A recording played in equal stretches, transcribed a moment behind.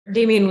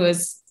Damien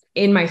was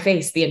in my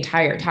face the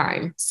entire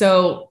time.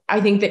 So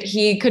I think that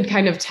he could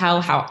kind of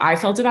tell how I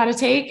felt about a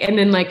take. And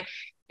then like,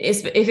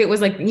 if it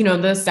was like, you know,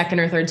 the second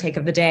or third take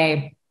of the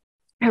day,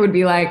 I would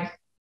be like,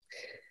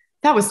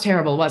 that was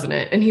terrible, wasn't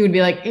it? And he would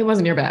be like, it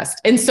wasn't your best.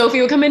 And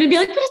Sophie would come in and be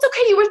like, but it's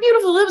okay. You were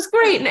beautiful. It was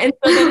great. And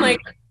so then like,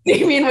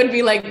 Damien would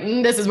be like,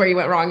 this is where you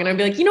went wrong. And I'd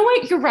be like, you know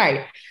what? You're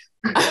right.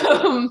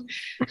 So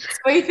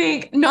I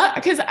think not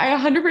because I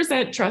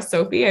 100% trust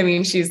Sophie. I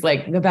mean, she's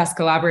like the best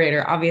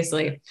collaborator,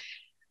 obviously.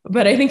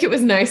 But I think it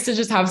was nice to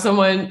just have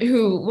someone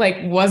who like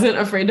wasn't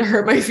afraid to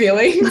hurt my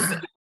feelings.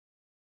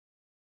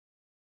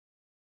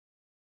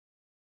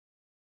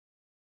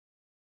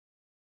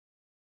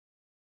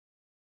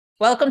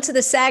 Welcome to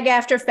the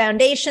SAG-AFTRA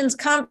Foundation's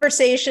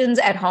Conversations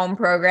at Home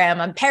program.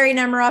 I'm Perri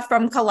Nemiroff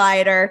from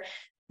Collider.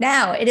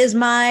 Now, it is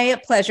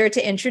my pleasure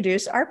to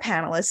introduce our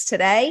panelists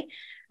today.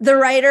 The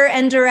writer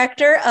and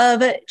director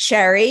of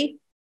Cherry,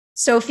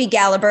 Sophie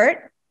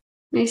Galibert.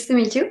 Nice to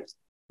meet you.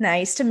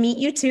 Nice to meet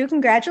you too.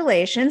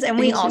 Congratulations. And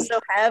we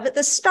also have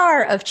the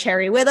star of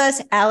Cherry with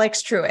us,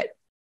 Alex Trewhitt.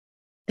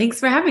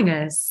 Thanks for having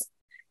us.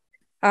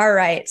 All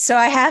right. So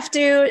I have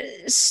to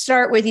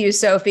start with you,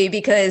 Sophie,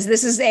 because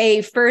this is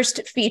a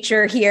first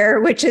feature here,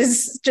 which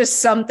is just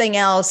something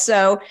else.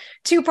 So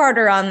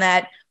two-parter on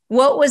that.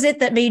 What was it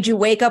that made you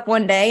wake up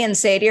one day and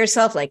say to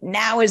yourself, like,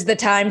 now is the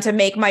time to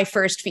make my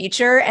first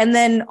feature? And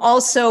then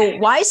also,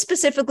 why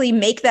specifically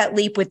make that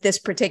leap with this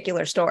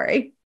particular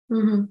story?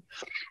 Mm-hmm.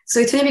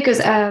 So it's funny because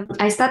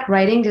I started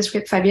writing the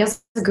script 5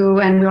 years ago,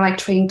 and we were like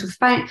trying to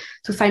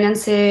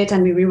finance it,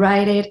 and we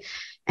rewrite it.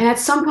 And at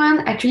some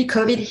point, actually,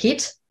 COVID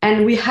hit,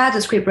 and we had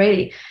the script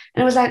ready.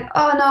 And I was like,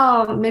 oh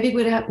no, maybe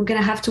we're going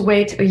to have to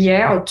wait a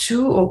year or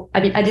two. Or I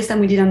mean, at this time,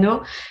 we didn't know.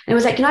 And it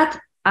was like, you know what?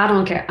 I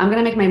don't care. I'm going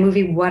to make my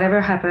movie, whatever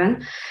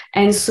happened.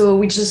 And so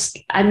we just,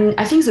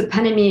 I think the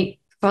pandemic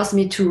forced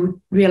me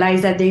to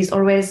realize that there's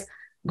always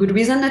good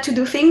reason not to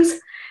do things.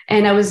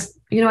 And I was,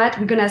 you know what?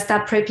 We're going to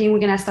start prepping. We're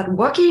going to start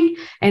working.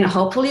 And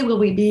hopefully we'll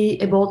be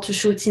able to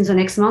shoot in the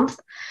next month.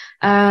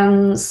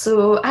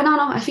 So I don't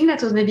know. I think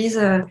that was maybe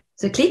the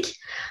click.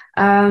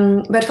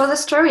 But for the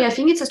story, I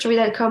think it's a story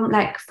that come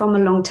like from a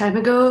long time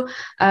ago.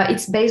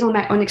 It's based on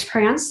my own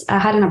experience. I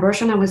had an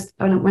abortion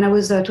when I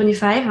was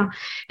 25,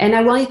 and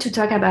I wanted to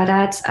talk about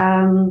that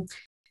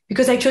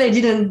because actually I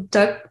didn't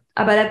talk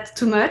about that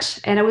too much.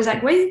 And I was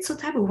like, why is it so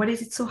taboo? Why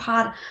is it so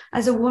hard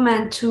as a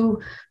woman to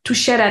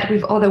share that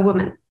with other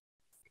women?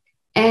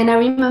 And I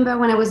remember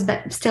when I was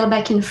still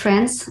back in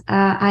France,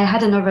 I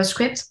had another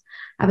script.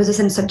 I was the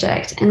same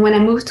subject. And when I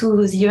moved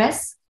to the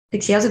US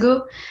 6 years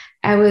ago,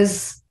 I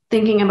was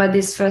thinking about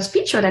this first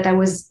feature that I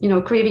was,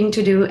 craving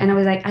to do. And I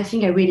was like, I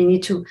think I really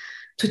need to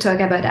talk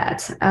about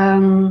that.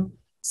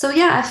 So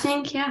yeah, I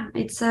think,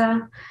 it's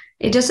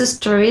just a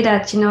story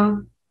that, I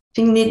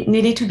think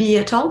needed to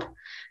be told,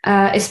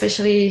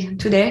 especially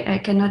today. I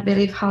cannot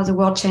believe how the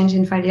world changed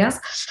in 5 years.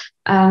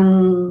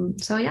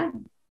 So yeah.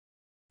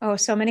 Oh,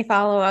 so many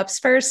follow-ups.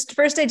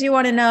 First, I do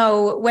want to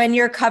know, when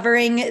you're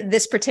covering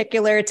this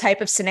particular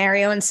type of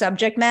scenario and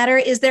subject matter,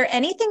 is there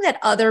anything that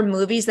other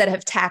movies that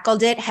have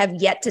tackled it have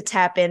yet to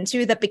tap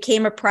into that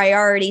became a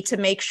priority to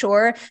make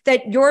sure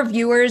that your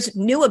viewers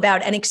knew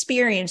about and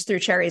experienced through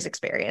Cherry's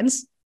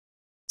experience?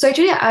 So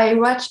actually, I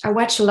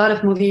watch a lot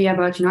of movies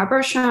about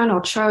abortion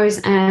or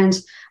choice, and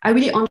I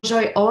really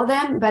enjoy all of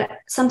them. But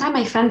sometimes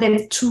I find them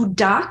too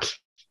dark.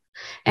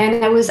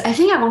 And I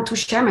think I want to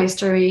share my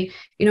story,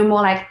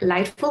 more like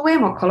lightful way,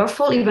 more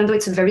colorful, even though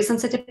it's a very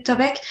sensitive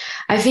topic.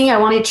 I think I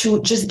wanted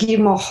to just give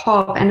more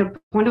hope and a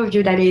point of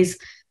view that is,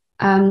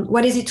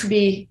 what is it to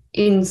be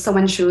in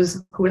someone's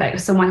shoes,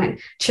 someone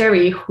like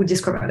Cherry, who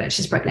discovered that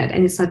she's pregnant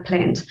and it's not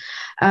planned,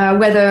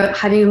 whether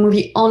having a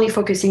movie only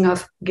focusing on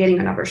getting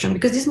an abortion,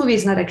 because this movie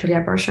is not actually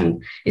abortion.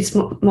 It's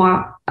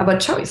more about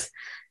choice.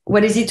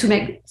 What is it to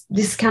make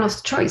this kind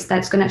of choice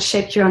that's going to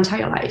shape your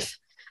entire life?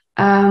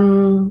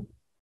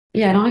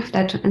 Yeah, I don't know if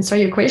that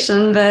answers your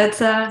question,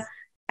 but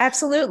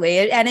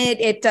absolutely, and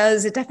it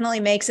does. It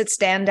definitely makes it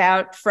stand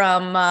out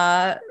from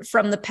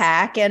the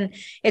pack, and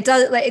it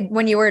does. Like,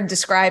 when you were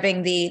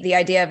describing the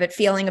idea of it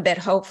feeling a bit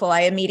hopeful,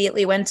 I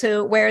immediately went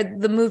to where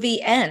the movie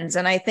ends,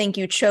 and I think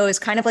you chose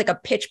kind of like a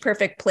pitch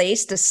perfect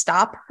place to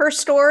stop her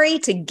story,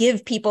 to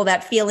give people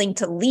that feeling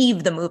to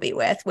leave the movie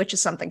with, which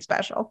is something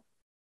special.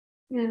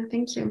 Yeah,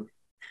 thank you.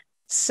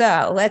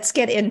 So let's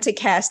get into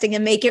casting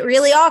and make it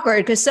really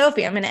awkward, because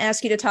Sophie, I'm going to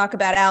ask you to talk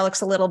about Alex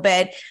a little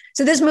bit.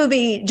 So this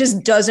movie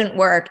just doesn't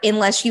work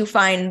unless you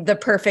find the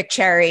perfect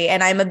Cherry,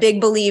 and I'm a big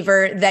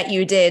believer that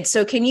you did.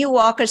 So can you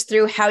walk us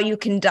through how you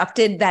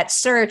conducted that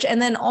search,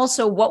 and then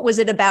also what was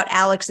it about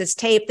Alex's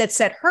tape that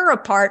set her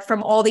apart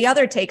from all the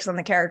other takes on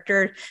the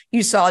character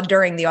you saw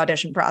during the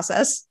audition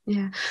process?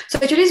 Yeah, so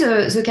actually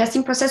the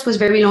casting process was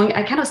very long.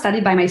 I kind of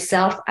studied by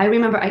myself. I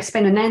remember I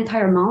spent an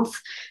entire month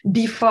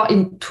before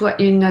in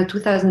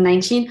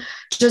 2019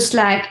 just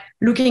like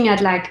looking at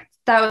like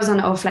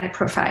thousands of like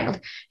profiles,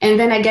 and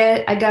then I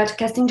got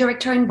casting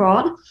director on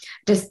board,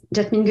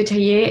 Jasmine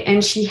Gauthier,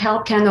 and she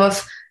helped kind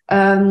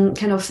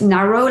of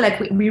narrow, like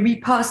we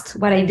repost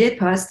what I did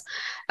post,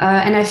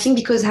 And I think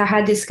because I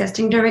had this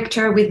casting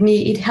director with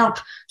me, it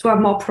helped to have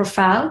more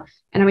profile.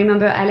 And I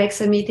remember Alex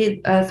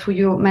submitted through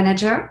your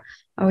manager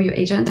or your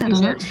agent, I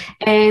don't know.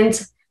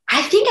 And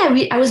I think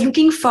I was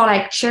looking for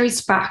like cherry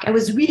spark. I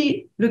was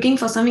really looking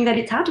for something that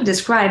it's hard to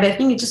describe. I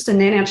think it's just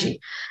an energy.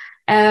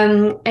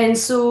 And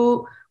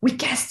so we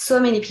cast so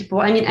many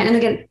people. I mean, and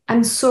again,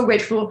 I'm so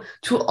grateful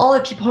to all the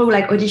people who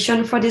like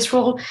auditioned for this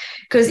role,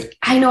 because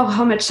I know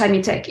how much time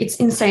it takes. It's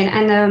insane.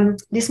 And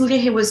this movie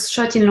here was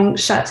shot in long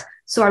shot.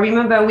 So I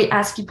remember we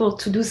asked people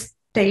to do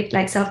tape,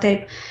 like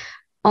self-tape,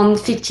 on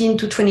 15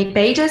 to 20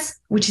 pages,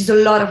 which is a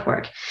lot of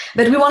work.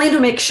 But we wanted to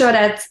make sure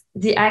that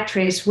the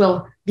actress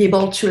will be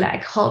able to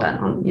like hold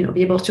on,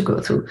 be able to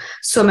go through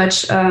so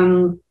much,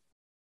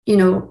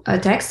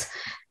 text.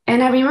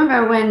 And I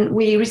remember when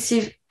we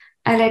received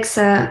Alex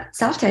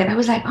self-tape, I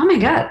was like, oh my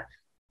God.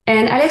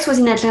 And Alex was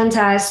in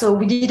Atlanta, so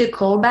we did a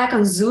call back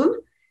on Zoom.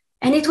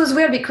 And it was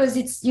weird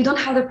because you don't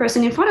have the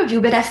person in front of you,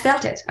 but I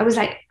felt it. I was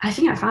like, I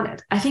think I found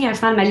it. I think I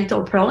found my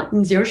little pearl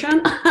in the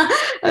ocean.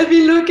 I've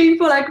been looking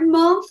for like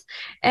months.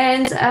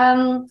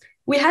 And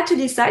we had to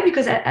decide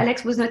because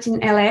Alex was not in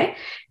LA.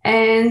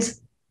 And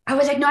I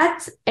was like,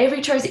 not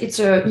every choice, it's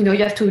you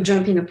have to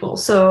jump in a pool.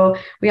 So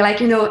we're like,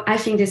 I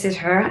think this is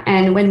her.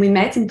 And when we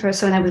met in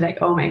person, I was like,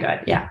 oh my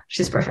God, yeah,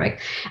 she's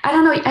perfect. I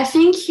don't know. I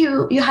think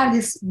you have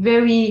this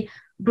very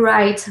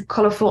bright,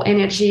 colorful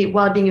energy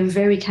while being a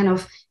very kind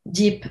of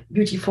deep,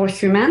 beautiful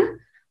human.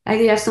 Like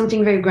you have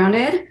something very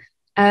grounded.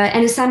 And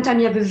at the same time,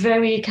 you have a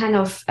very kind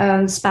of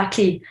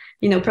sparkly,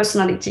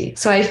 personality.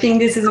 So I think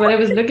this is what I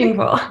was looking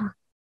for.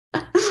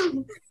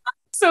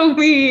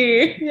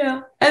 Sophie.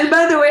 Yeah. And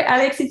by the way,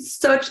 Alex, it's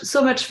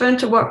so much fun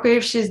to work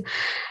with. She's,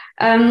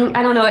 I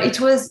don't know, it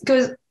was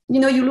because,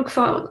 you look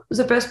for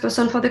the best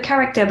person for the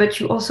character, but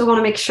you also want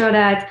to make sure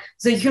that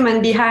the human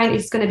behind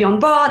is going to be on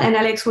board. And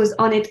Alex was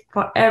on it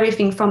for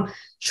everything from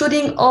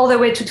shooting all the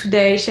way to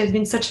today. She has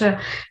been such a,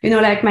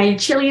 like my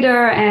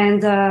cheerleader.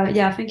 And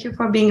thank you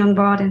for being on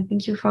board. And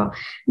thank you for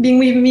being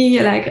with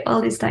me like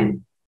all this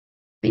time.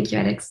 Thank you,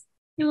 Alex.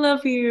 I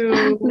love you.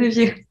 Love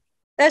you.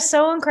 That's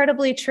so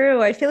incredibly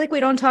true. I feel like we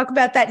don't talk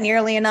about that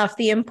nearly enough,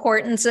 the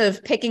importance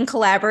of picking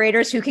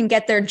collaborators who can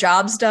get their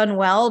jobs done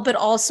well, but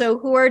also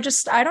who are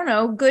just, I don't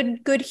know,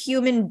 good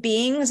human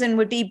beings and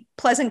would be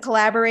pleasant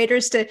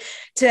collaborators to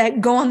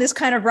go on this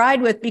kind of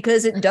ride with,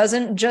 because it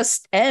doesn't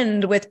just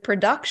end with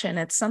production.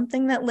 It's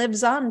something that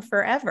lives on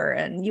forever,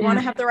 and you want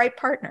to have the right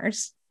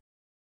partners.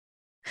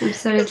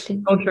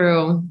 Absolutely. So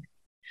true.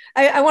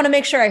 I want to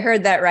make sure I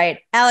heard that right.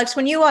 Alex,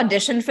 when you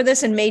auditioned for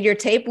this and made your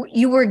tape,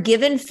 you were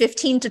given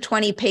 15 to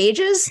 20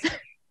 pages?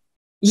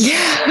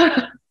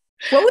 Yeah.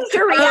 What was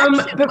your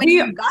reaction when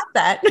you got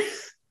that?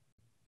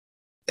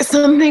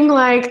 Something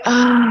like,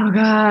 oh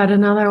God,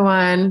 another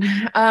one.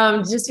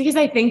 Just because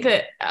I think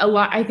that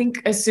I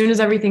think as soon as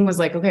everything was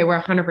like, okay,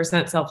 we're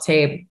 100%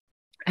 self-tape,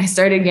 I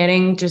started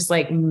getting just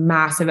like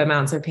massive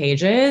amounts of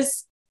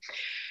pages,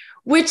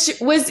 which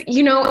was,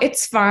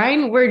 it's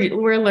fine.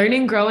 We're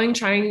learning, growing,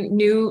 trying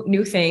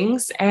new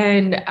things.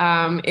 And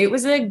it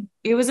was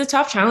a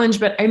tough challenge,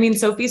 but I mean,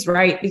 Sophie's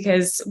right,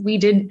 because we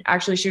did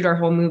actually shoot our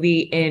whole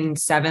movie in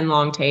 7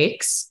 long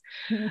takes.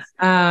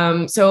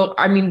 Yes. So,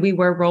 I mean, we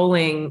were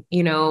rolling,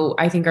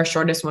 I think our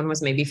shortest one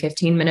was maybe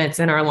 15 minutes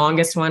and our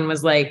longest one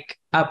was like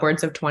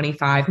upwards of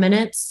 25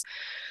 minutes,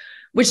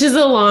 which is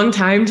a long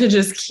time to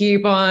just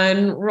keep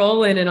on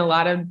rolling, and a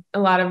lot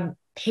of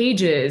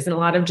pages and a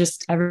lot of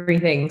just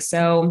everything.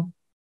 So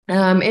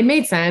it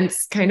made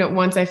sense kind of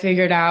once I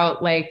figured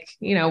out like,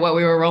 what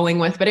we were rolling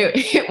with, but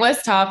it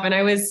was tough. And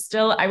I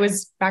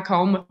was back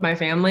home with my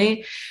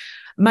family.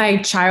 My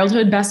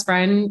childhood best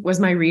friend was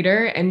my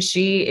reader, and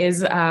she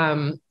is,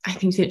 I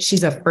think that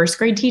she's a first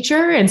grade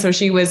teacher. And so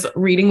she was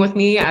reading with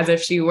me as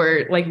if she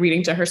were like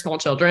reading to her small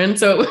children.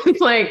 So it was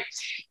like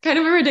kind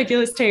of a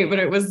ridiculous tape, but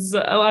it was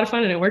a lot of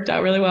fun and it worked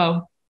out really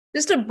well.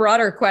 Just a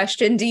broader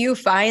question. Do you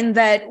find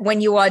that when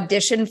you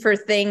audition for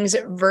things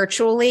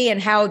virtually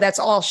and how that's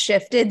all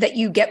shifted, that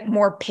you get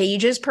more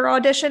pages per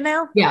audition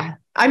now? Yeah.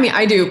 I mean,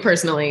 I do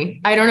personally.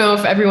 I don't know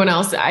if everyone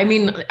else, I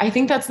mean, I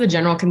think that's the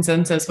general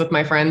consensus with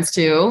my friends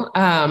too.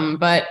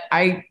 But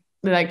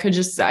that could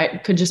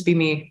just be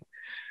me.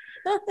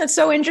 Oh, that's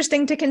so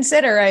interesting to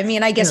consider. I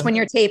mean, I guess when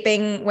you're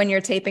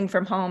taping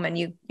from home and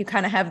you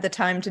kind of have the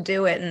time to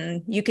do it,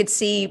 and you could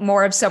see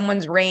more of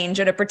someone's range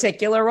at a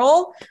particular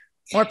role,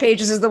 more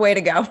pages is the way to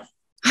go.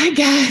 I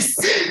guess.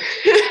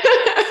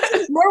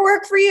 More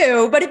work for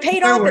you, but it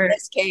paid off in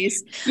this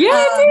case. Yeah,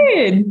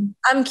 it did.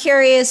 I'm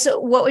curious,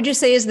 what would you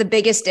say is the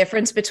biggest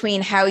difference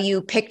between how you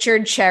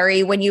pictured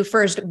Cherry when you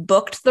first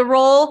booked the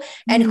role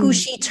and who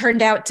she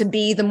turned out to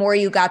be the more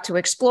you got to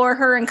explore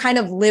her and kind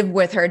of live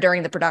with her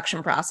during the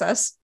production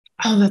process?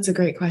 Oh, that's a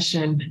great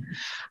question.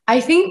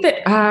 I think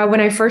that when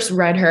I first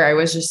read her, I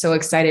was just so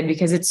excited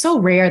because it's so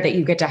rare that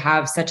you get to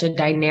have such a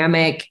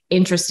dynamic,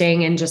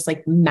 interesting, and just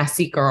like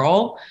messy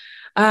girl.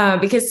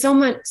 Because so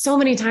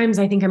many times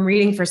I think I'm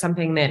reading for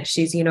something that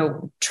she's,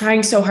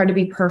 trying so hard to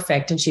be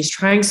perfect, and she's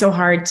trying so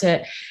hard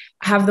to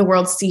have the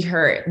world see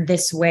her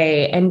this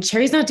way. And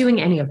Cherry's not doing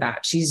any of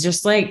that. She's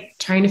just like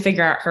trying to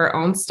figure out her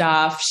own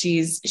stuff.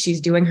 She's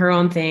doing her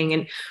own thing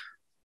and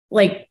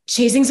like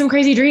chasing some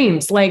crazy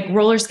dreams, like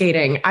roller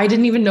skating. I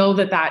didn't know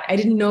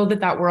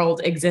that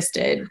world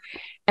existed.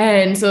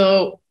 And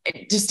so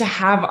just to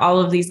have all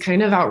of these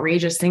kind of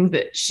outrageous things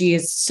that she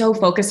is so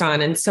focused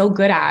on and so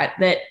good at,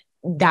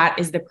 that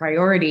is the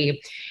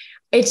priority.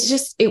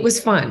 It was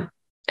fun.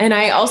 And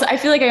I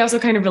feel like I also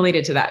kind of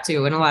related to that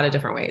too in a lot of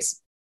different ways.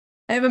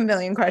 I have a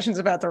million questions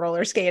about the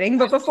roller skating,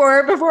 but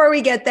before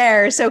we get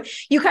there, so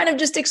you kind of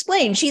just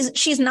explained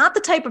she's not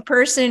the type of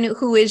person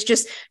who is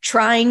just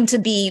trying to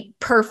be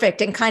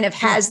perfect and kind of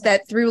has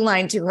that through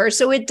line to her.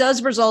 So it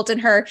does result in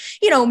her,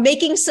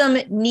 making some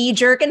knee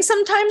jerk and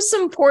sometimes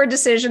some poor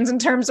decisions in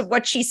terms of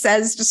what she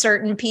says to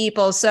certain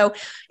people. So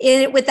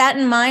with that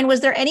in mind, was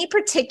there any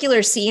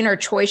particular scene or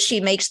choice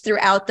she makes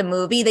throughout the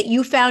movie that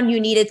you found you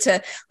needed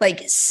to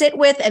like sit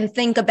with and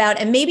think about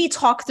and maybe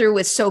talk through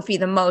with Sophie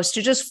the most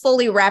to just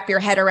fully wrap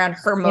your head around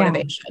her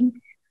motivation? Yeah.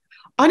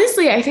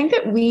 Honestly, I think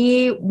that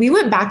we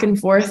went back and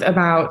forth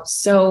about,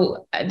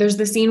 so there's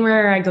the scene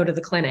where I go to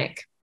the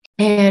clinic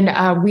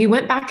and we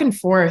went back and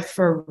forth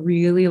for a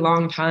really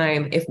long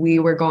time if we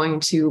were going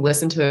to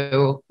listen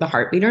to the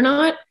heartbeat or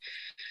not,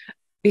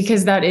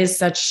 because that is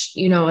such,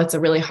 it's a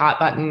really hot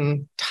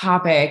button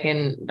topic,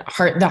 and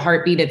the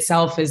heartbeat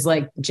itself is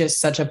like just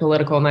such a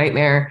political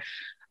nightmare.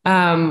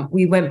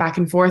 We went back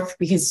and forth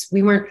because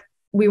we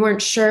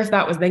weren't sure if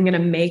that was then going to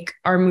make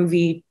our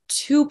movie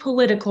too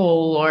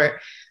political or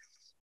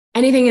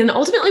anything. And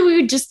ultimately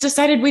we just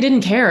decided we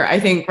didn't care,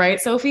 I think,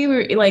 right, Sophie? We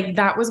were like,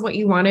 that was what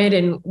you wanted.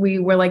 And we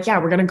were like, yeah,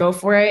 we're going to go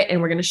for it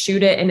and we're going to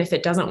shoot it. And if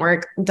it doesn't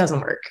work, it doesn't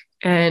work.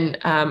 And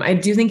I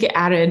do think it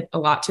added a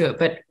lot to it,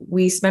 but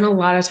we spent a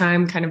lot of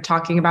time kind of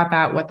talking about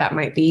that, what that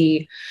might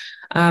be.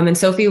 And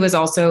Sophie was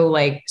also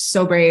like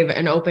so brave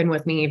and open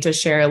with me to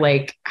share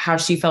like how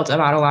she felt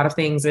about a lot of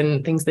things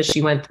and things that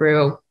she went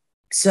through.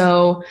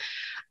 So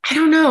I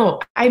don't know.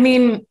 I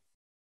mean,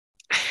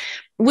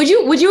 would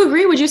you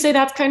agree? Would you say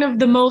that's kind of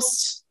the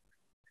most?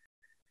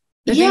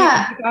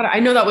 Yeah. I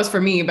know that was for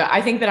me, but I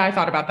think that I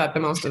thought about that the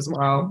most as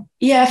well.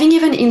 Yeah, I think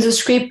even in the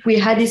script, we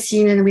had this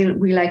scene and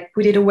we like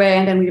put it away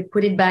and then we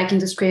put it back in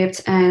the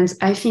script. And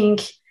I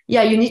think,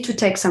 yeah, you need to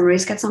take some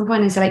risk at some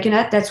point and say like,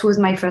 that was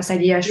my first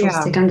idea. I should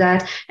take on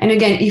that. And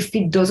again, if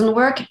it doesn't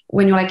work,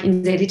 when you're like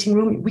in the editing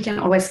room, we can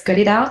always cut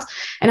it out.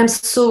 And I'm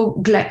so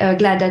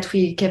glad that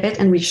we kept it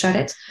and we shot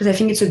it, because I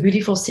think it's a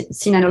beautiful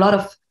scene. And a lot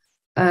of,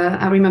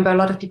 I remember a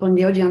lot of people in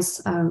the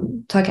audience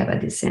talk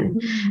about this scene.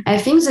 Mm-hmm. I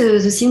think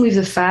the scene with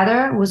the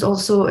father was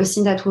also a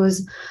scene that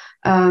was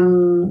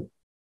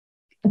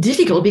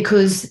difficult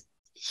because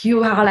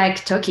you are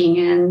like talking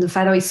and the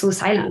father is so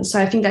silent. So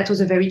I think that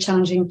was a very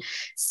challenging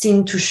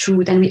scene to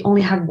shoot. And we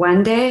only have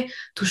one day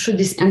to shoot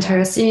this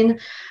entire scene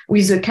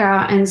with the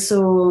car. And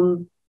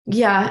so,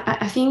 yeah,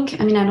 I think,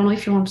 I don't know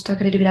if you want to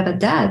talk a little bit about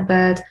that,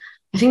 but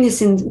I think this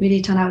scene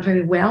really turned out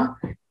very well.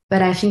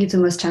 But I think it's the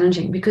most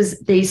challenging because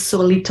there is so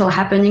little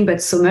happening,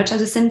 but so much at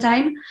the same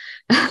time.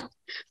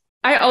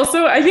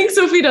 I think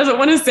Sophie doesn't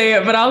want to say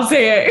it, but I'll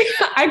say it.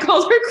 I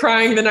called her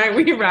crying the night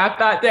we wrapped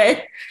that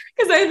day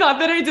because I thought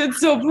that I did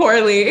so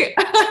poorly.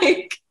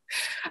 Like,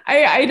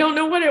 I don't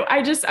know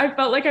I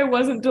felt like I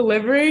wasn't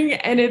delivering.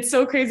 And it's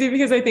so crazy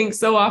because I think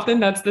so often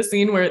that's the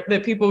scene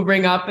that people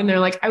bring up and they're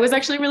like, I was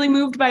actually really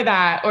moved by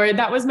that, or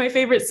that was my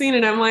favorite scene.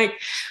 And I'm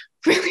like,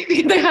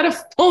 really? They had a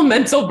full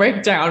mental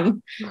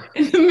breakdown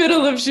in the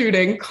middle of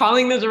shooting,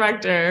 calling the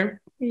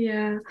director.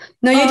 Yeah.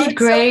 No, you did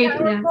great.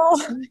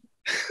 So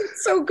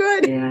so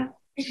good. Yeah.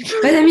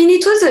 But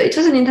it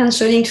was an intense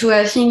shooting too.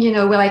 I think,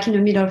 we're like in the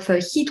middle of a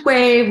heat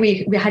wave.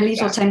 We had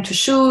little time to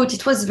shoot.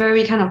 It was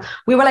very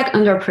we were like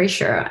under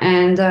pressure.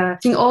 And I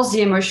think all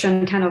the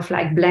emotion kind of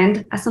like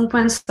blend at some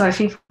point. So I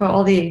think for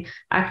all the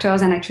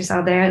actors and actresses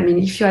out there,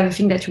 if you have a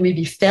thing that you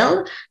maybe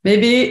failed,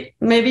 maybe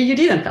you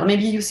didn't fail.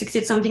 Maybe you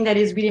succeed something that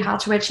is really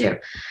hard to achieve.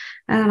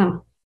 I don't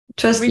know.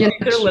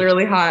 They're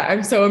literally hot.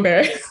 I'm so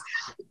embarrassed.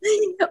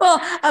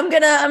 Well, I'm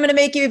gonna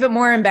make you even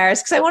more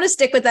embarrassed because I want to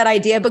stick with that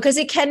idea because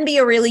it can be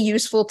a really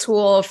useful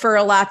tool for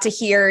a lot to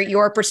hear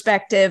your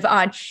perspective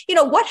on,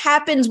 what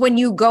happens when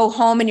you go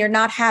home and you're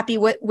not happy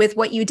with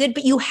what you did,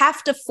 but you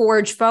have to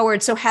forge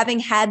forward. So having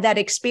had that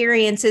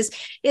experience, is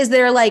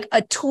there like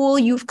a tool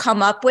you've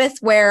come up with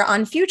where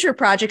on future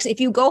projects, if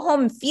you go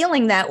home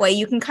feeling that way,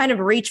 you can kind of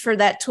reach for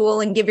that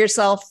tool and give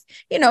yourself,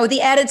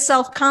 the added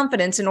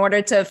self-confidence in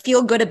order to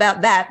feel good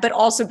about that, but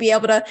also be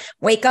able to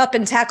wake up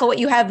and tackle what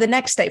you have the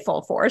next day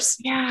full force?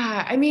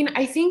 Yeah.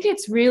 I think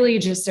it's really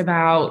just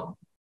about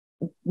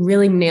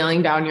really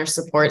nailing down your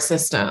support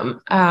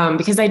system.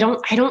 Because I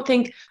don't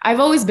think I've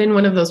always been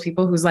one of those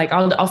people who's like,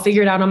 I'll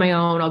figure it out on my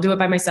own. I'll do it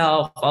by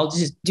myself. I'll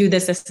just do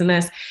this and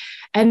this.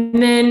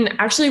 And then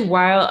actually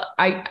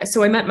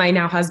I met my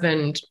now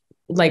husband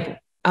like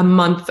a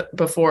month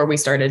before we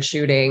started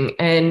shooting.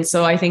 And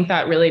so I think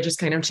that really just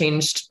kind of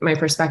changed my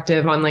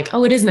perspective on like,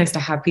 oh, it is nice to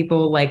have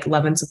people like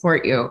love and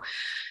support you.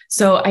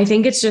 So I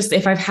think it's just,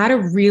 if I've had a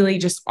really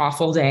just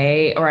awful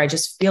day, or I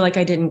just feel like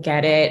I didn't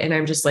get it and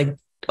I'm just like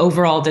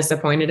overall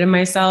disappointed in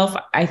myself,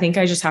 I think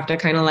I just have to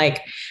kind of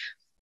like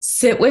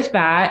sit with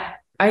that.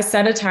 I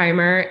set a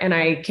timer and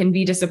I can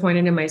be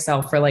disappointed in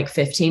myself for like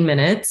 15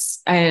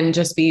 minutes and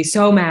just be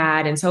so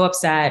mad and so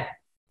upset.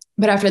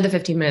 But after the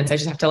 15 minutes, I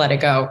just have to let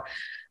it go.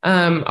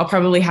 I'll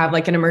probably have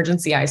like an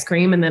emergency ice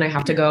cream and then I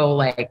have to go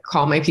like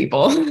call my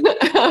people.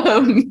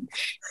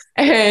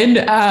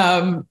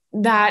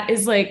 That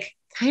is like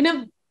kind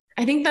of,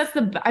 I think that's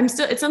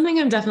it's something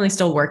I'm definitely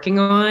still working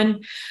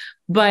on.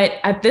 But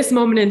at this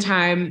moment in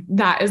time,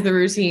 that is the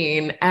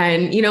routine.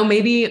 And, you know,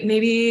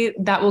 maybe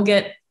that will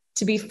get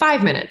to be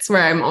 5 minutes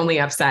where I'm only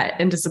upset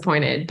and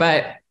disappointed.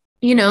 But,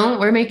 you know,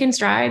 we're making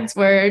strides.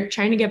 We're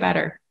trying to get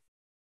better.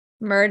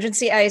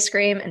 Emergency ice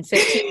cream in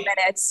 15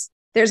 minutes.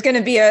 There's going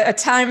to be a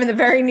time in the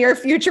very near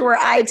future where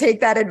I take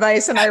that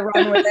advice and I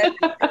run with it.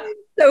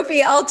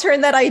 Sophie, I'll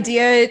turn that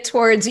idea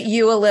towards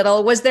you a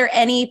little. Was there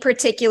any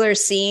particular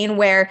scene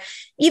where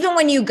even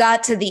when you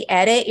got to the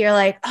edit, you're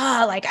like,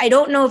 I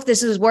don't know if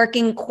this is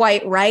working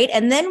quite right.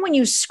 And then when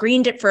you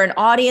screened it for an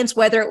audience,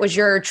 whether it was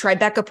your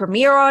Tribeca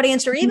premiere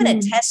audience or even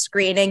a test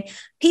screening,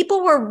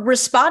 people were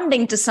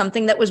responding to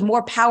something that was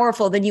more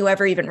powerful than you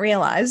ever even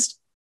realized?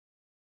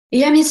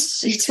 Yeah, I mean,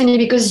 it's funny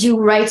because you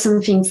write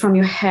something from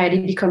your head,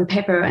 it becomes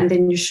paper, and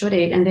then you shoot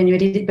it, and then you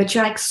edit it, but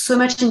you're like so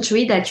much into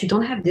it that you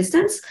don't have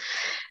distance.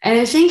 And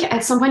I think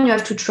at some point you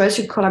have to trust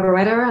your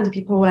collaborator and the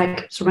people who are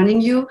like surrounding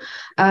you.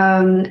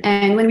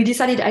 And when we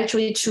decided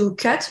actually to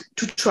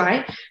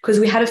try, because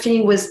we had a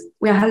feeling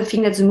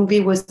that the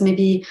movie was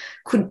maybe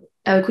could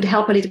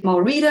help a little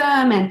more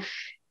rhythm,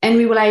 and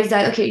we realized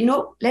that, okay, you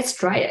know, let's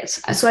try it.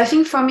 So I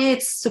think for me,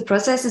 the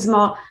process is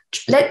more,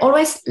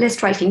 let's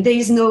try things. There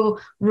is no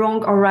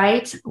wrong or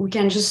right. We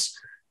can just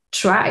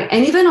try.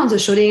 And even on the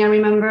shooting, I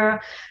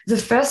remember the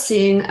first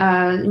scene,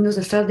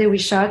 the first day we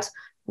shot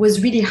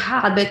was really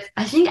hard. But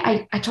I think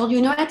I told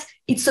you know what?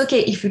 It's okay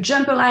if you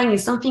jump a line,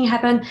 if something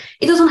happened,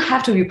 it doesn't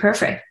have to be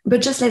perfect,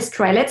 but just let's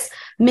try. Let's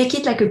make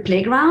it like a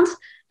playground.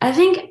 I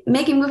think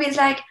making movies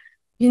like,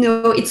 you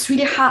know, it's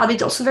really hard.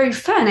 It's also very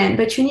fun,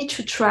 but you need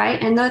to try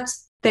and not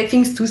take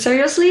things too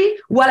seriously.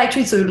 While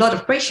actually it's a lot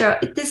of pressure,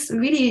 it is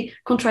really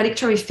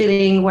contradictory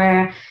feeling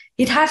where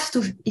it has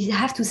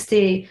to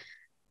stay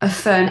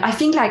fun. I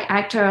think like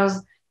actors,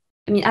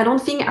 I mean, I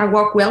don't think I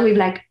work well with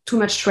like too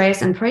much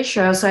stress and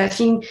pressure. So I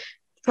think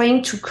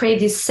trying to create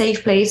this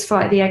safe place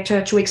for the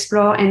actor to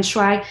explore and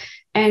try,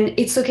 and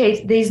it's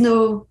okay. There's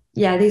no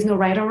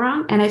right or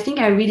wrong. And I think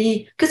I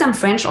really, because I'm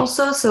French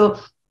also, so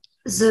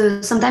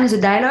sometimes the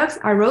dialogues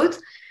I wrote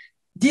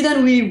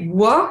didn't really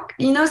work,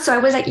 you know. So I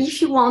was like,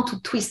 if you want to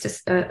twist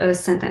a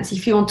sentence,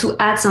 if you want to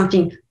add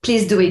something,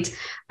 please do it.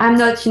 I'm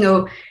not, you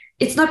know,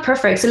 it's not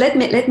perfect. So let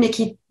make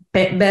it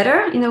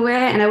better in a way.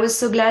 And I was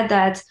so glad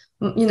that,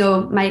 you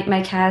know,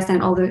 my cast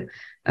and all the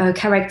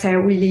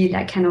character really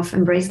like kind of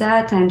embrace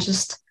that and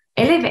just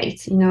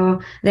elevate, you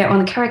know, their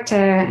own character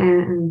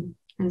and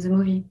the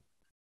movie.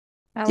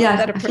 I love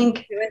that approach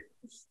to it.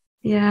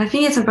 Yeah, I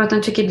think it's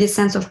important to keep this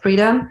sense of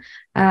freedom.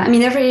 I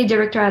mean, every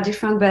director are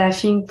different, but I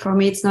think for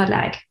me, it's not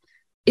like,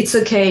 it's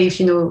okay if,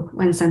 you know,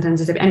 when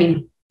sentences, I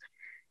mean,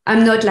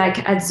 I'm not like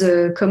at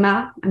the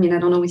comma. I mean, I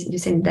don't know if you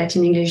say that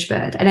in English,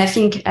 and I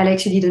think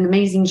Alex, you did an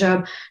amazing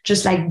job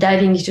just like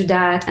diving into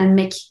that and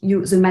make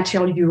the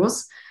material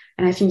yours.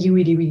 And I think you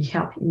really, really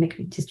help make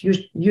this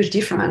huge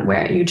difference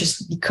where you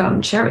just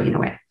become Cherry in a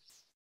way.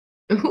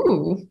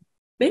 Ooh,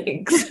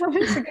 thanks.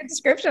 That's a good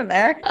description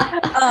there.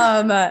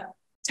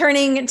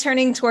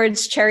 Turning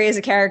towards Cherry as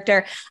a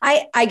character,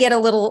 I get a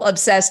little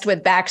obsessed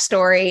with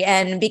backstory,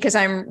 and because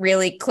I'm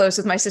really close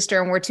with my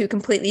sister and we're two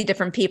completely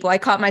different people, I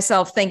caught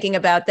myself thinking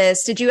about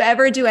this. Did you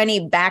ever do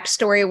any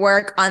backstory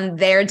work on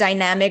their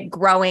dynamic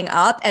growing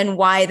up and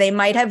why they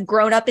might have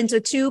grown up into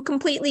two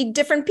completely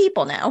different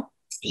people now?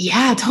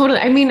 Yeah, totally.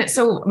 I mean,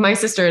 so my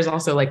sister is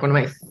also like one of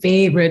my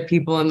favorite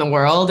people in the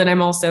world, and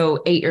I'm also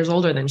 8 years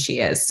older than she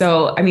is.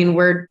 So, I mean,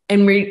 we're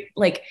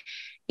like,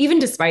 even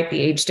despite the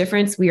age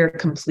difference, we are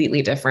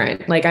completely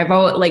different. Like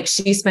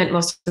she spent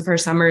most of her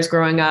summers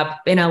growing up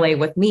in LA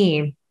with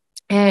me.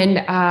 And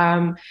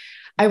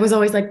I was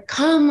always like,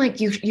 come, like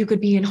you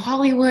could be in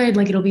Hollywood.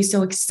 Like it'll be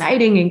so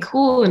exciting and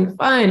cool and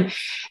fun.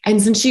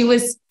 And since she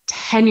was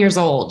 10 years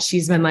old,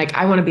 she's been like,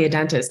 I want to be a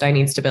dentist. I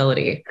need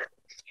stability.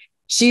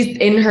 She's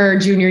in her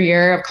junior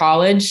year of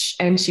college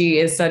and she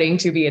is studying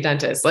to be a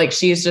dentist. Like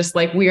she's just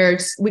like, we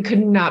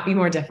could not be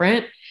more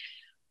different.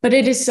 But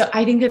it is so,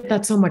 I think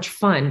that's so much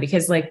fun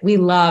because like we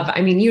love,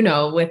 I mean, you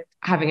know, with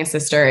having a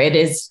sister, it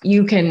is,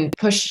 you can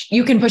push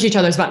each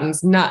other's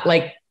buttons, not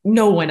like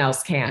no one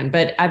else can.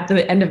 But at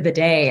the end of the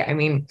day, I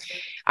mean,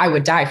 I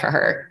would die for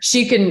her.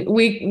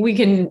 We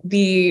can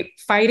be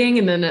fighting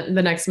and then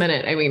the next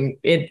minute, I mean,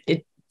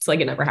 it's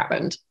like it never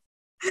happened.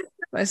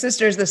 My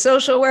sister's the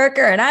social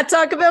worker and I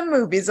talk about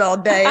movies all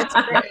day. It's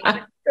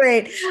great.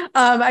 Great.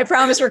 I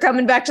promise we're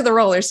coming back to the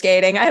roller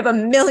skating. I have a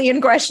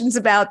million questions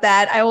about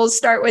that. I will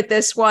start with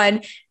this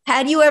one.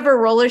 Had you ever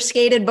roller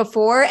skated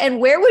before? And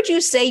where would you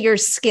say your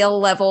skill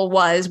level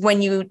was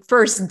when you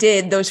first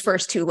did those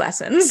first two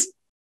lessons?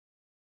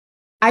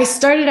 I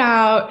started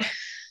out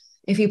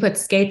if you put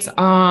skates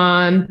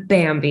on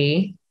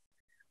Bambi.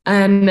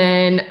 And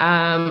then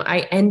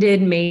I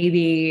ended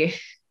maybe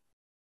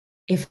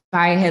if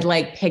I had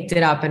like picked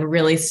it up and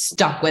really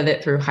stuck with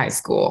it through high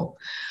school.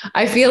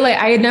 I feel like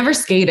I had never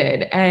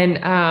skated, and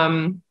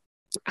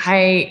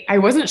I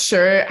wasn't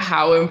sure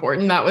how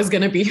important that was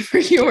going to be for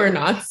you or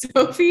not,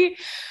 Sophie.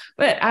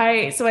 But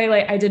I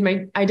did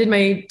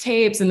my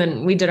tapes, and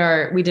then we did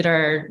our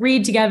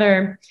read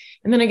together.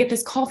 And then I get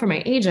this call from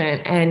my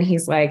agent, and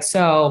he's like,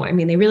 so, I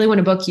mean, they really want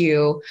to book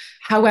you.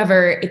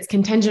 However, it's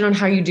contingent on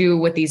how you do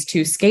with these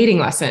 2 skating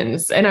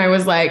lessons. And I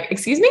was like,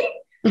 excuse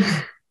me?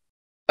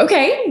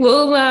 Okay,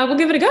 we'll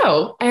give it a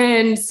go.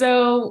 And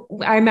so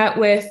I met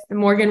with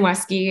Morgan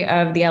Wesky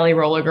of the LA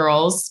Roller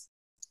Girls,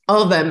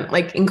 all of them,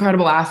 like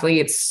incredible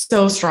athletes,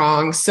 so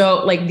strong.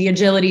 So like the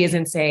agility is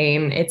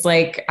insane. It's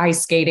like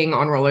ice skating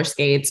on roller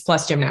skates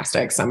plus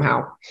gymnastics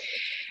somehow.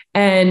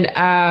 And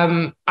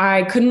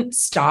I couldn't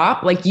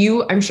stop. Like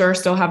you, I'm sure,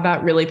 still have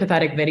that really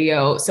pathetic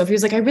video. Sophie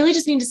was like, I really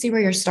just need to see where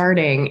you're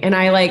starting. And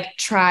I like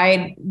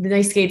tried,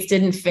 my skates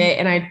didn't fit.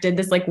 And I did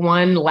this like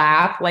one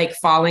lap, like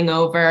falling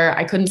over.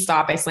 I couldn't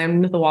stop. I slammed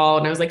into the wall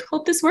and I was like,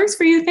 hope this works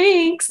for you.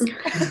 Thanks. And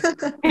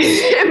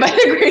by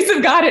the grace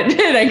of God, it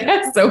did, I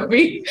guess,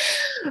 Sophie.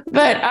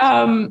 But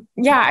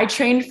yeah, I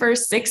trained for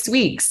 6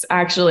 weeks,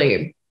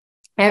 actually,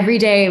 every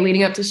day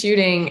leading up to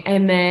shooting.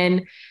 And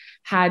then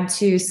had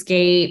to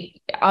skate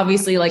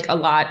obviously like a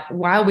lot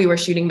while we were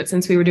shooting, but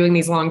since we were doing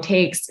these long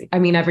takes, I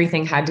mean,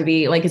 everything had to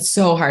be like, it's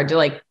so hard to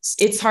like,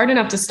 it's hard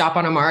enough to stop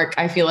on a mark,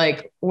 I feel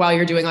like, while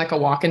you're doing like a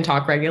walk and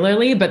talk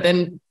regularly, but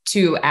then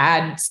to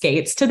add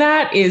skates to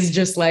that is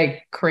just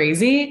like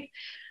crazy.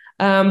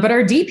 But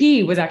our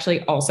DP was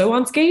actually also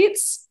on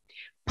skates,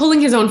 pulling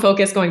his own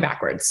focus going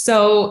backwards.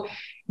 So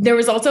there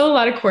was also a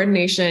lot of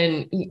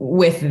coordination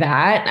with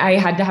that. I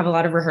had to have a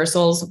lot of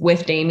rehearsals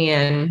with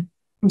Damien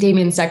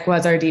Steck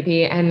was our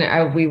DP,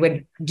 and we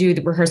would do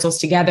the rehearsals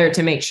together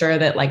to make sure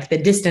that like the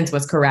distance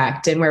was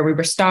correct and where we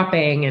were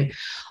stopping and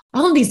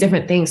all of these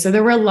different things. So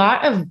there were a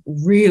lot of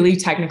really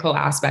technical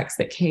aspects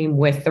that came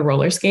with the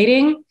roller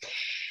skating.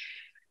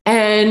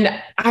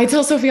 And I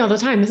tell Sophie all the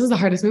time, this is the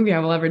hardest movie I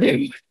will ever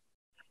do.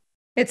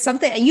 It's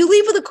something you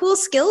leave with a cool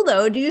skill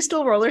though. Do you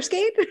still roller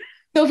skate?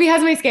 Sophie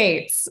has my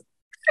skates.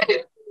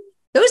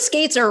 Those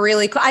skates are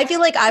really cool. I feel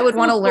like I would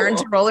want to learn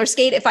to roller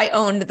skate if I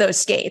owned those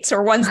skates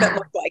or ones that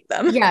look like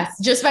them. Yes,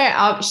 just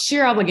by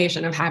sheer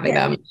obligation of having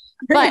them.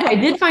 But I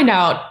did find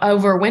out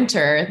over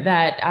winter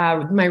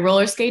that my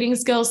roller skating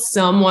skills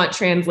somewhat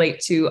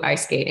translate to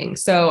ice skating.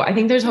 So I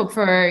think there's hope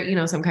for, you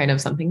know, some kind of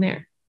something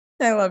there.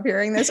 I love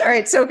hearing this. All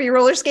right, Sophie,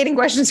 roller skating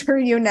questions for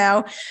you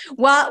now.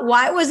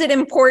 Why was it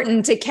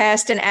important to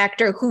cast an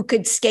actor who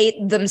could skate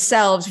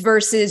themselves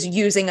versus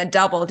using a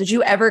double? Did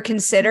you ever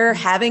consider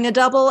having a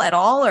double at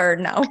all or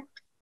no?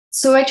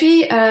 So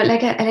actually,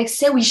 like Alex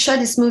said, we shot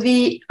this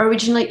movie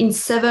originally in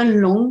 7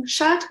 long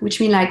shots, which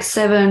mean like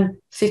 7,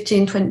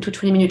 15, 20 to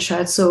 20 minute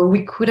shots. So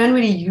we couldn't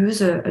really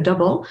use a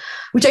double,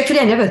 which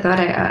actually I never thought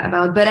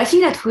about. But I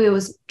think that it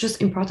was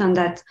just important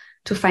that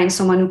to find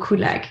someone who could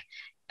like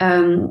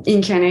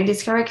incarnate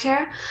this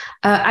character.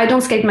 I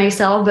don't skate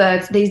myself,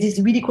 but there's this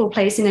really cool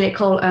place in LA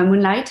called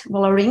Moonlight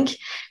Roller Rink.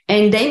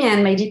 And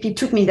Damien, my DP,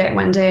 took me there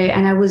one day,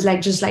 and I was like,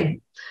 just like,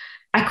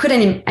 I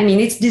couldn't, I mean,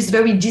 it's this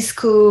very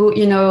disco,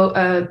 you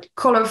know,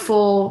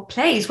 colorful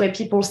place where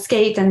people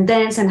skate and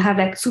dance and have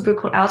like super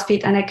cool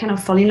outfit. And I kind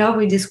of fall in love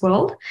with this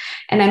world.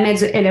 And I met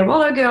the LA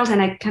Roller Girls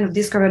and I kind of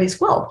discovered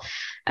this world,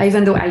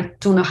 even though I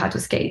don't know how to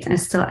skate. And I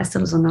still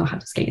don't know how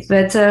to skate.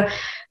 But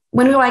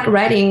when we were like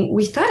writing,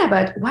 we thought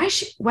about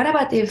what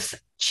about if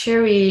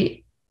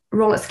Cherry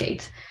roller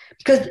skate?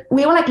 Because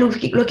we were like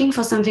looking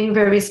for something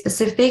very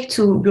specific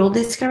to build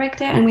this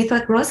character. And we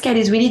thought roller skate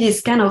is really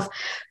this kind of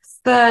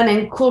fun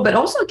and cool, but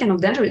also kind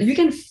of dangerous. You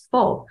can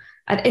fall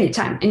at any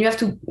time and you have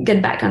to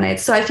get back on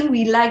it. So I think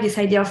we like this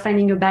idea of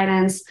finding a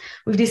balance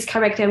with this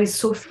character who is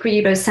so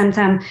free, but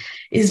sometimes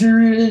is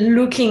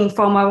looking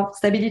for more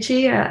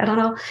stability. I don't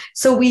know.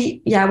 So we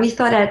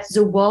thought that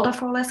the world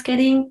of roller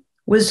skating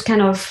was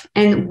kind of,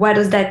 and what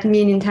does that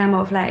mean in terms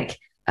of like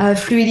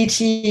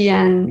fluidity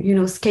and, you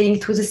know, skating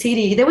through the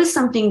city? There was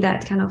something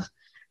that kind of,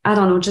 I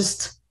don't know,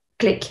 just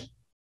click.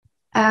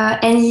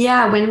 And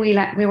yeah, when we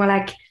were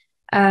like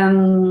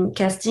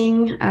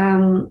casting,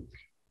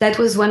 that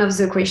was one of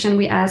the questions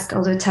we asked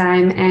all the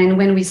time. And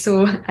when we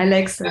saw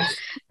Alex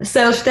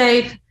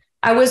self-tape,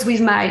 I was with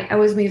my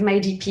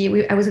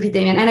DP. I was with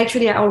Damien. And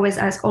actually, I always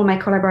ask all my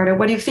collaborators,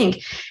 what do you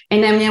think?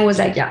 And Damien was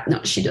like, yeah,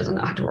 no, she doesn't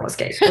know how to roller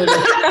skate.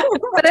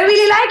 But I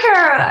really like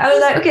her. I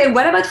was like, okay,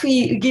 what about if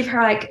we give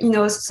her like, you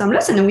know, some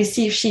lesson and we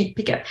see if she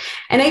pick up.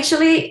 And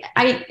actually,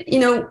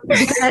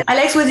 because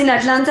Alex was in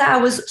Atlanta, I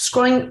was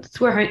scrolling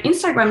through her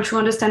Instagram to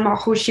understand more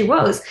who she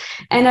was.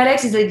 And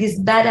Alex is like this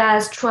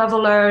badass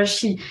traveler.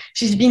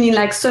 She's been in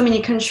like so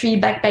many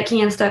countries,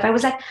 backpacking and stuff. I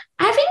was like,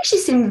 I think she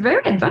seemed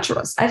very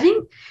adventurous. I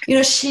think, you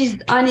know, she's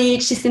on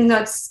it. She seemed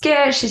not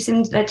scared. She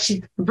seemed that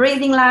she's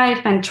breathing life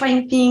and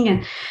trying things.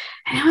 And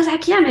I was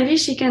like, yeah, maybe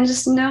she can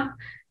just, you know,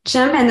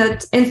 jump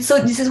and so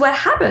this is what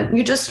happened.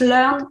 You just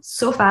learn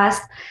so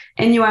fast,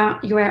 and you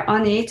are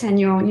on it, and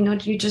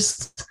you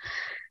just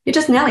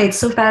nail it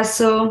so fast.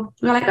 So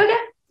we're like, okay,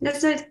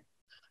 let's do it.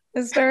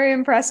 That's very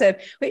impressive.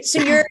 Wait,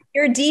 so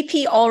your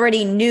DP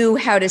already knew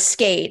how to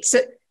skate. So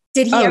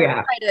did he ever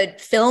try to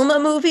film a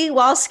movie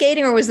while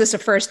skating, or was this a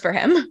first for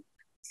him?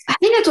 I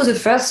think that was the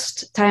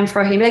first time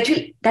for him.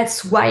 Actually,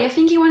 that's why I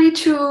think he wanted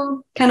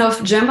to kind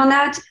of jump on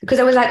that, because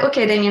I was like,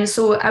 okay, Damien,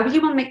 so I really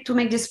want to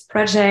make this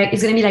project.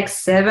 It's going to be like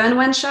 7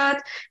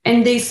 one-shot,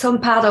 and there's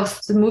some part of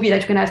the movie that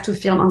you're going to have to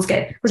film on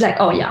skate. I was like,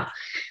 oh yeah.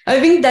 I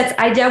think that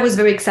idea was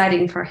very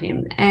exciting for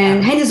him.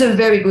 And he's a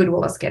very good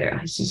roller skater.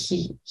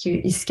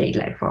 He skate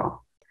like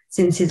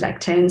since he's like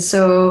 10.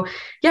 So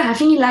yeah, I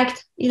think he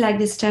liked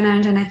this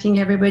challenge, and I think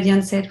everybody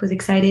on set was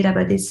excited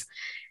about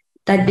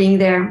that being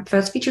their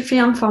first feature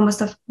film for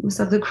most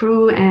of the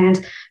crew,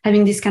 and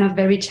having this kind of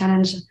very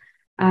challenge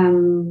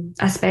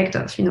aspect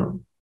of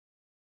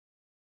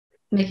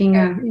making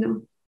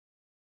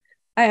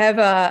I have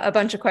a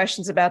bunch of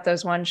questions about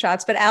those one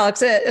shots, but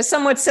Alex, a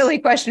somewhat silly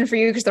question for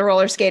you, because the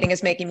roller skating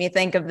is making me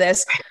think of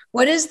this.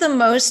 What is the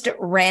most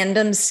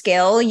random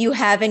skill you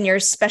have in your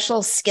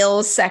special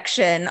skills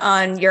section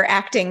on your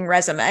acting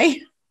resume?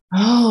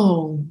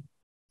 Oh,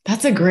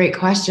 that's a great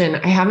question.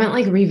 I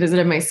haven't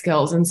revisited my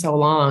skills in so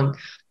long.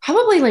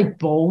 Probably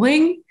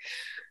bowling.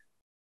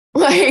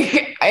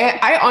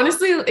 I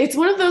honestly, it's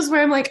one of those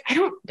where I'm like, I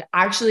don't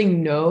actually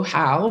know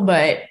how,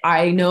 but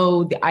I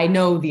know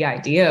the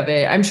idea of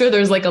it. I'm sure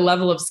there's a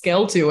level of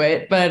skill to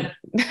it, but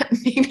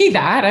maybe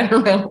that, I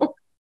don't know.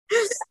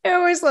 I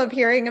always love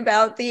hearing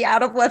about the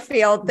out of left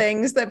field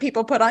things that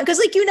people put on, because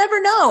you never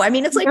know. I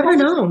mean, it's you never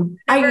know.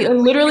 I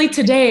literally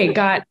today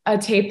got a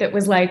tape that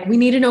was like, we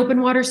need an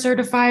open water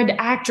certified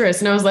actress,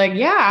 and I was like,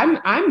 yeah,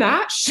 I'm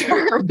not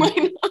sure. Why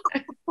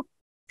not?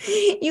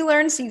 You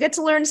get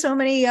to learn so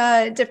many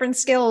different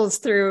skills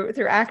through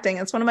acting.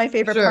 It's one of my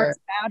favorite parts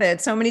about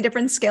it. So many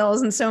different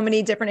skills and so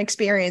many different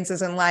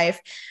experiences in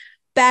life.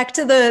 Back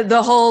to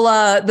the whole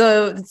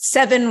the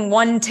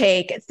 7-1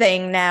 take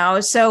thing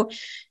now. So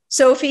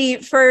Sophie,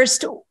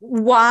 first,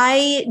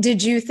 why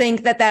did you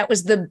think that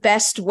was the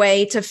best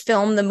way to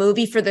film the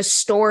movie for the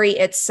story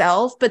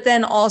itself? But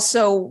then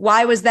also,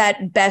 why was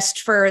that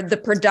best for the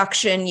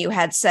production you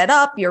had set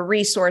up, your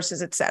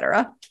resources, et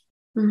cetera?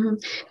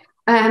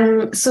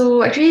 Mm-hmm.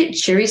 So actually,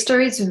 Cherry's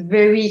story is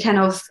very kind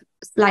of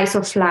slice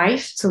of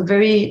life. So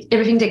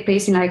everything takes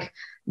place in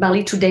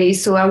barely 2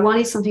 days. So I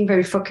wanted something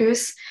very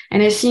focused.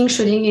 And I think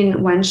shooting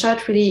in one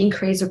shot really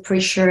increased the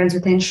pressure and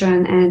the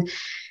tension.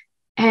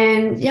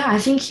 And yeah, I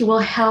think he will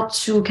help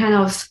to kind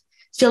of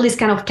feel this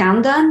kind of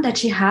countdown that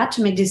she had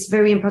to make this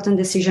very important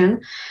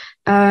decision.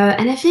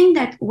 And I think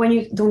that when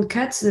you don't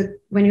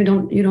when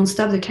you don't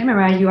stop the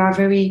camera, you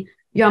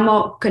are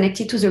more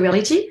connected to the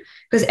reality,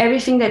 because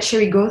everything that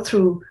Cherry goes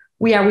through,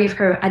 we are with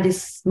her at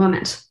this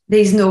moment.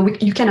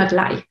 You cannot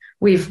lie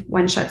with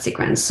one shot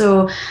sequence.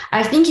 So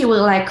I think he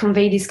will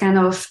convey this kind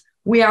of,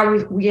 we are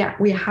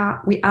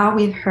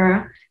with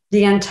her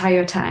the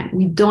entire time.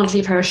 We don't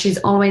leave her. She's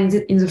always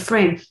in the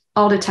frame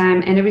all the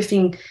time, and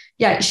everything.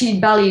 Yeah, she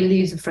barely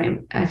leaves the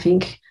frame, I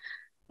think,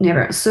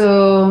 never.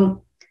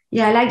 So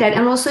yeah, I like that.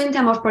 And also in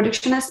terms of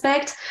production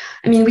aspect,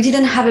 I mean, we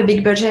didn't have a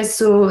big budget,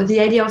 so the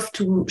idea of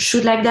to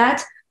shoot like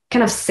that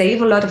kind of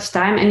save a lot of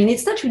time. I mean,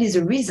 it's not really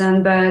the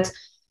reason, but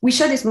we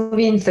shot this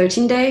movie in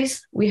 13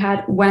 days. We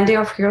had 1 day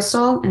of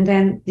rehearsal, and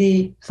then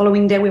the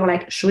following day we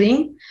were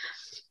shooting.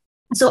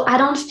 So I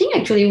don't think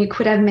actually we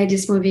could have made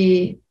this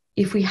movie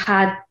if we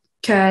had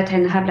cut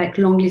and have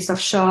long list of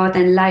shots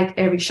and light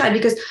every shot,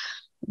 because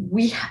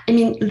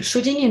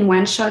shooting in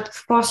one shot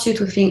forces you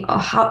to think, oh,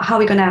 how are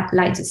we gonna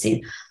light the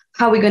scene?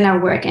 How are we gonna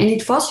work? And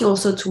it forces you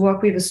also to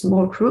work with a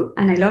small crew.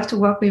 And I love to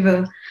work with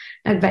a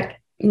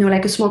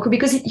small crew,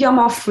 because you're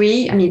more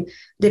free. I mean,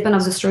 depending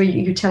on the story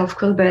you tell, of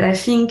course, but I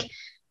think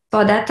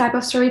for that type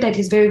of story that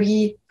is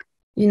very,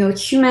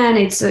 human,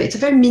 it's a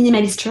very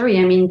minimalist story.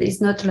 I mean,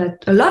 there's not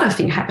a lot of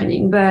things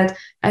happening, but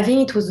I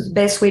think it was the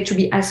best way to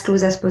be as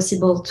close as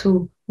possible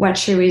to what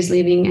Cherry is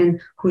living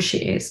and who she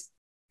is.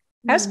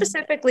 How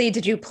specifically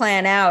did you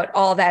plan out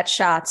all that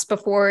shots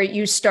before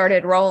you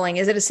started rolling?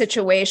 Is it a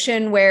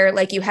situation where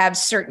you have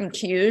certain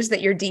cues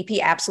that your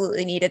DP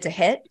absolutely needed to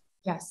hit?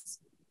 Yes.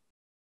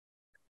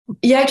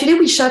 Yeah, actually,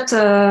 we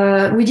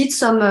did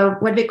some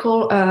what they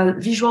call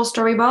visual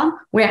storyboard,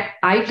 where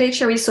I play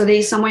Cherry. So there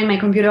is somewhere in my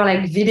computer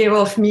video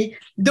of me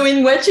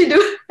doing what you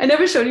do. I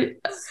never showed you.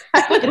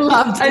 I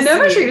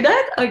never showed you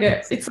that.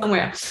 Okay, it's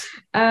somewhere.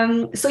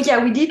 So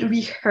yeah, we did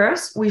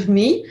rehearse with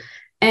me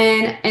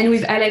and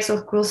with Alex,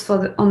 of course.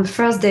 On the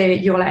first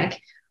day,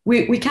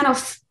 we kind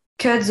of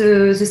cut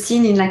the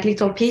scene in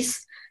little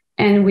piece,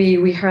 and we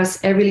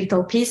rehearse every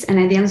little piece. And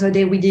at the end of the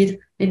day, we did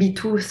maybe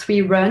 2 or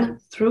 3 run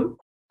through.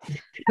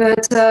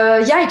 But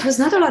yeah, it was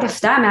not a lot of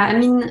time. I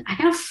mean, I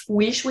kind of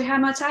wish we had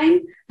more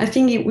time. I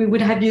think we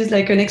would have used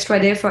an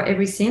extra day for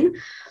every scene.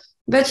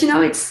 But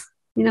it's,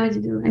 I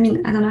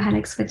mean, I don't know,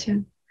 Alex, what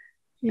you...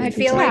 I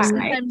feel like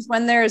sometimes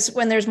when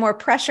there's more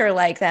pressure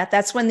like that,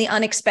 that's when the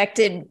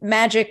unexpected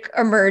magic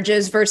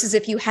emerges, versus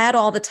if you had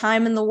all the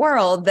time in the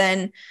world,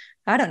 then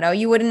I don't know,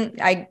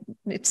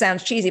 it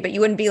sounds cheesy, but you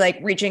wouldn't be like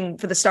reaching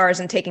for the stars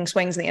and taking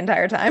swings the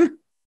entire time.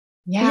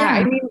 Yeah.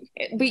 I mean,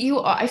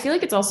 I feel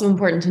like it's also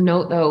important to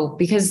note though,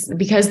 because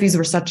these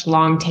were such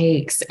long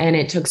takes and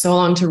it took so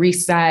long to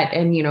reset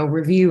and,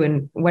 review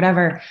and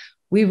whatever,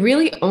 we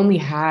really only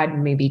had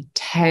maybe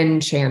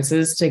 10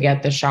 chances to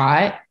get the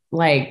shot,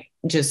 like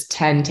just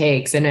 10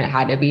 takes, and it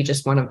had to be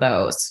just one of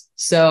those.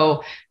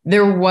 So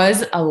there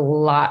was a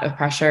lot of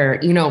pressure,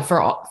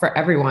 for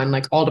everyone,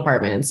 like all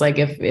departments, like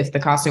if the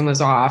costume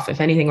was off, if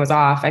anything was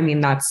off, I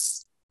mean,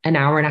 that's an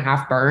hour and a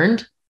half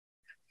burned.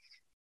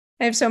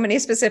 I have so many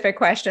specific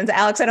questions.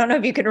 Alex, I don't know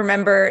if you could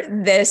remember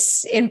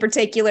this in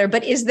particular,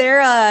 but is there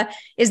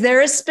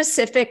a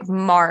specific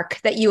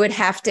mark that you would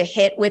have to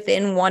hit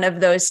within one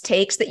of those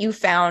takes that you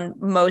found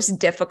most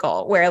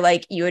difficult, where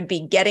like you would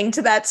be getting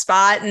to that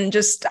spot and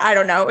just, I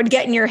don't know, it would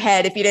get in your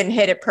head if you didn't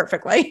hit it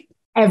perfectly?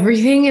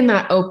 Everything in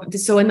that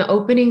so in the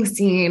opening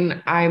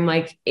scene, I'm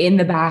like in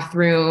the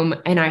bathroom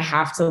and I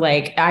have to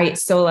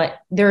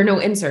there are no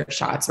insert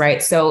shots,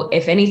 right? So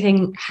if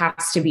anything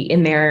has to be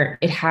in there,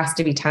 it has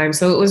to be timed.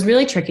 So it was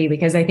really tricky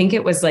because I think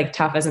it was like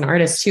tough as an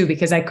artist too,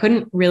 because I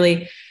couldn't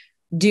really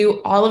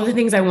do all of the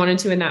things I wanted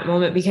to in that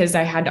moment because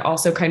I had to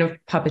also kind of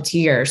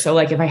puppeteer. So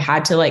like if I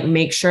had to like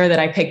make sure that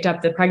I picked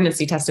up the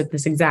pregnancy test at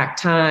this exact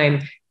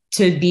time,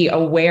 to be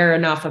aware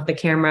enough of the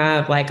camera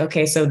of like,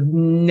 okay, so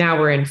now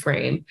we're in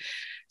frame.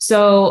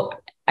 So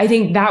I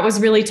think that was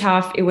really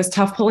tough. It was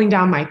tough pulling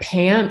down my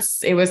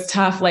pants. It was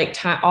tough, like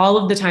all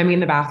of the timing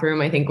in the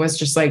bathroom, I think was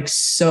just like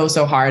so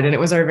hard. And it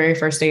was our very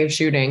first day of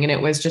shooting. And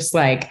it was just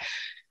like,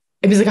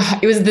 it was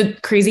the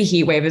crazy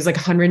heat wave. It was like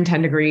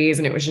 110 degrees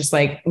and it was just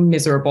like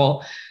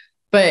miserable.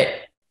 But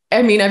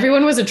I mean,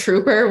 everyone was a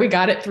trooper. We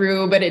got it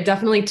through, but it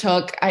definitely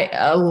took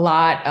a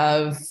lot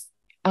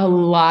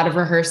of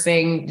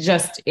rehearsing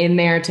just in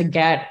there to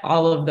get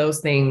all of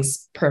those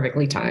things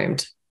perfectly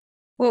timed.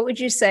 What would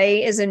you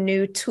say is a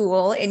new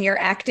tool in your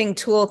acting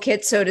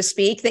toolkit, so to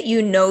speak, that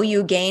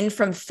you gained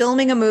from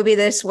filming a movie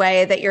this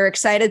way that you're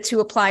excited to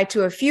apply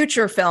to a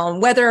future film,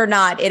 whether or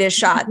not it is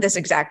shot this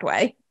exact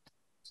way?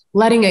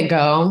 Letting it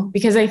go,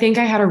 because I think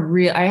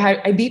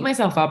I beat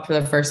myself up for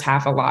the first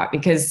half a lot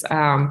because,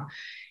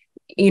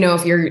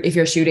 if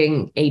you're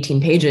shooting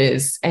 18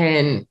 pages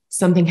and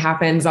something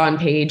happens on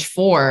page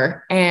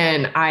 4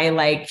 and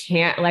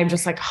I'm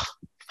just like, oh,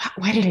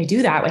 why did I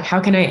do that? Like, how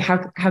can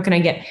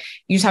I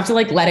you just have to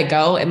like, let it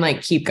go and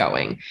like, keep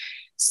going.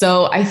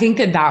 So I think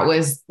that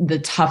was the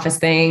toughest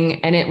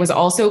thing. And it was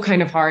also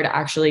kind of hard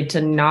actually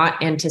to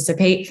not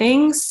anticipate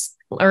things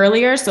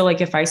earlier. So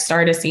like if I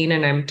start a scene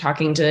and I'm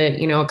talking to,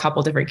 a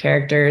couple different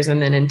characters,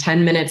 and then in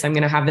 10 minutes, I'm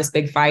going to have this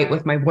big fight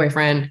with my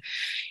boyfriend.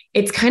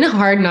 It's kind of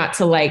hard not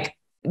to like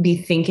be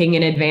thinking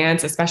in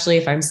advance, especially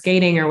if I'm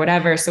skating or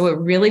whatever. So it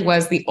really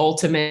was the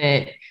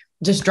ultimate,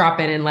 just drop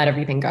in and let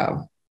everything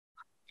go.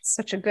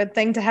 Such a good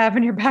thing to have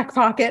in your back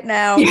pocket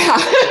now.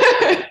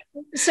 Yeah.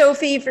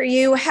 Sophie, for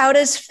you, how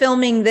does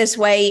filming this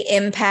way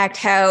impact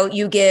how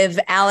you give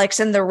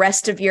Alex and the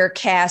rest of your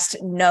cast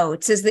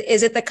notes? Is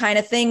it the kind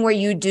of thing where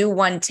you do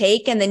one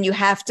take and then you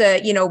have to,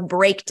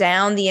 break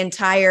down the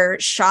entire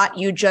shot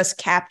you just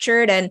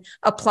captured and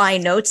apply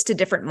notes to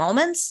different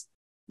moments?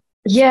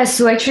 Yeah,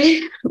 so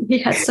actually we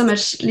had so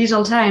much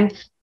little time.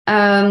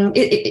 What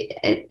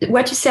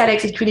you said,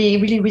 Alex, it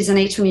really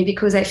resonates to me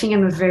because I think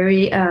I'm a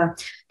very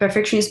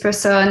perfectionist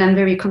person. I'm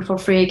very control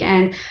freak,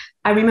 and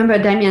I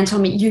remember Damien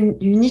told me, you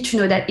need to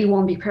know that it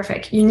won't be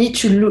perfect. You need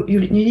to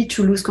you need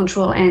to lose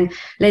control and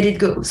let it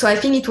go. So I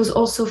think it was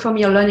also for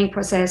me a learning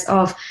process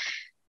of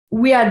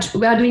we are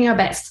doing our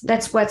best.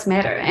 That's what's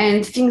matter,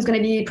 and things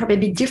going to be probably a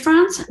bit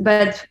different,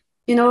 but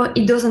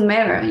it doesn't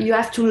matter. You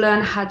have to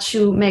learn how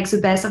to make the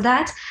best of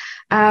that,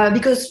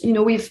 because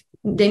with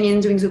Damien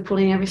doing the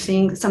pulling and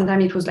everything,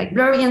 sometimes it was like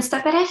blurry and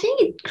stuff, but I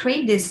think it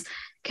created this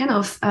kind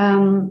of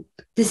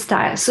this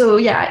style. So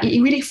yeah,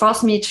 it really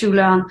forced me to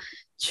learn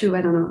to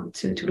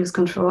lose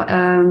control.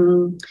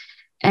 And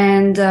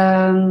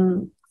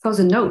for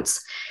the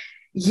notes,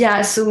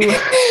 yeah, so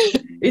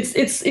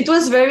it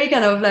was very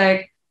kind of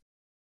like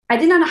I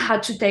didn't know how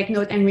to take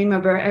note and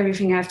remember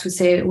everything I have to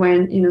say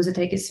when the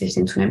take is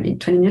 15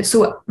 20 minutes.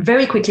 So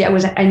very quickly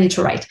I need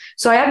to write.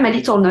 So I have my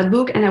little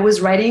notebook and I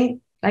was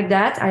writing like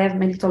that. I have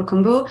my little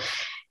combo.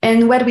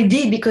 And what we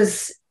did,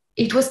 because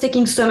it was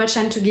taking so much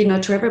time to give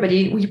note to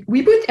everybody,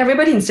 we put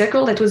everybody in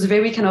circle. That was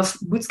very kind of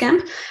boot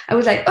camp. I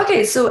was like,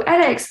 okay, so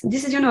Alex,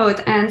 this is your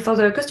note. And for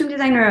the costume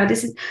designer,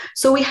 this is,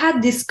 so we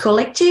had this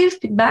collective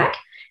feedback.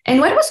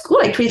 And what was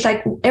cool, actually, it's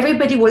like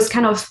everybody was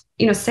kind of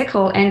in a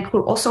circle and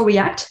could also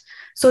react.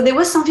 So there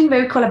was something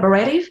very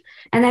collaborative.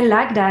 And I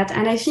like that.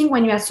 And I think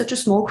when you have such a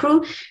small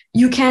crew,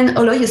 you can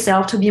allow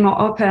yourself to be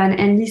more open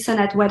and listen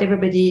at what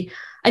everybody,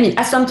 I mean,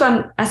 at some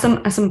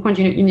point,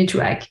 you need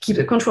to keep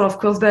the control, of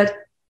course, but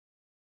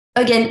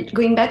again,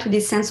 going back to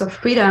this sense of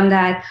freedom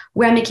that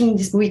we're making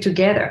this movie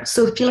together.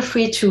 So feel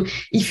free to,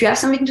 if you have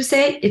something to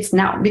say, it's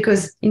now,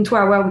 because in 2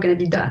 hours we're going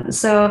to be done.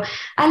 So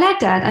I like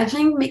that. I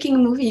think making a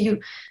movie,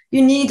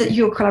 you need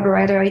your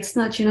collaborator. It's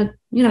not, you're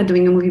not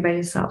doing a movie by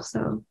yourself.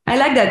 So I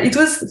like that. It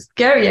was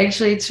scary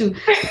actually to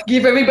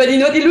give everybody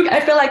naughty look. I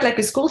felt like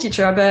a school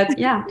teacher, but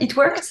yeah, it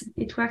worked.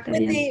 It worked at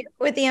the end.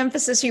 With the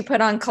emphasis you put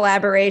on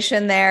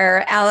collaboration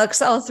there,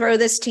 Alex, I'll throw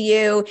this to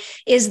you.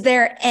 Is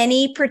there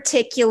any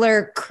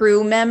particular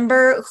crew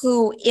member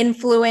who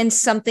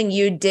influenced something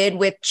you did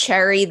with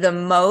Cherry the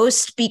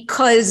most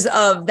because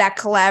of that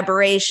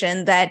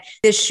collaboration that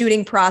this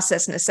shooting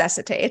process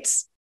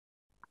necessitates?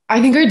 I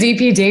think our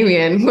DP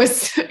Damien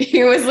was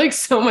like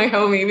so my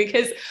homie,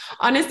 because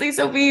honestly,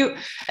 Sophie,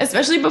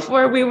 especially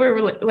before we were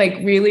like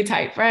really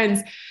tight friends,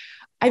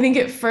 I think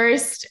at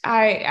first,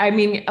 I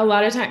mean, a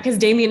lot of time, because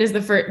Damien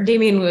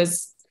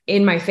was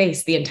in my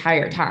face the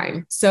entire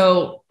time.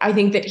 So I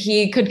think that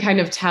he could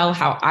kind of tell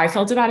how I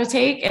felt about a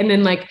take. And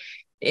then like,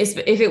 if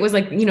it was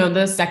like,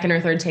 the second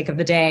or third take of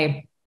the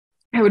day,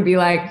 I would be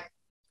like,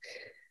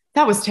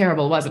 that was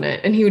terrible, wasn't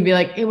it? And he would be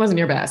like, it wasn't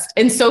your best.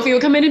 And Sophie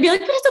would come in and be like,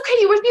 but it's okay.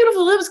 You were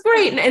beautiful. It was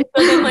great. And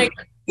so then like,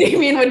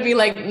 Damien would be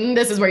like,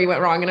 this is where you went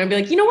wrong. And I'd be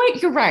like, you know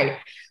what? You're right.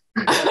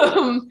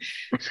 So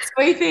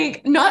I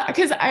think not,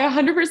 because I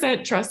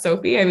 100% trust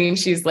Sophie. I mean,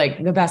 she's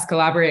like the best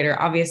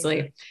collaborator,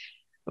 obviously.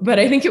 But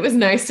I think it was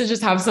nice to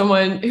just have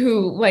someone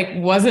who like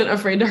wasn't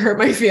afraid to hurt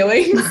my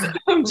feelings.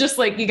 I'm just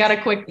like,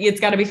 it's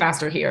got to be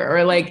faster here.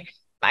 Or like,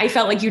 I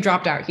felt like you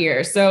dropped out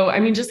here. So,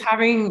 I mean, just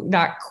having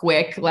that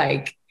quick,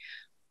 like,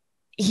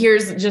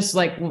 here's just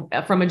like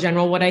from a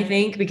general what I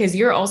think, because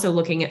you're also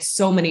looking at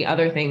so many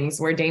other things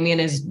where Damien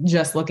is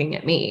just looking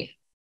at me.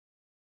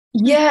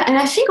 Yeah, and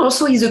I think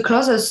also he's the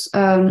closest.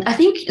 I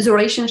think the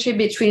relationship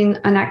between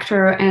an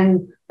actor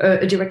and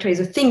a director is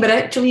a thing, but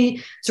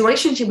actually the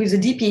relationship with the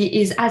DP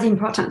is as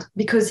important,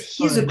 because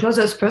he's the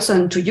closest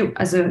person to you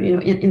as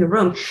in the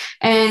room.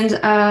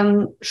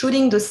 And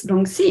shooting this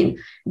long scene,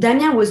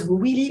 Damien was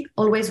really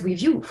always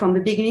with you from the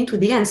beginning to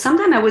the end.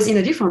 Sometimes I was in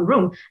a different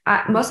room.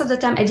 Most of the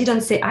time I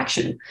didn't say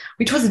action,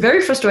 which was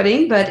very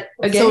frustrating. But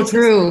again, so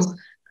true.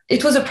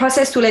 It was a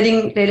process to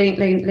letting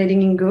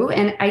him go,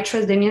 and I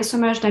trust Damien so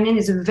much. Damien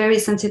is a very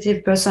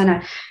sensitive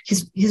person.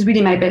 He's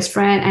really my best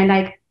friend, and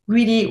like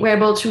really we're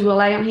able to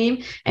rely on him.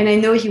 And I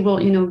know he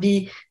will,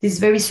 be this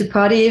very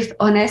supportive,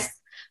 honest,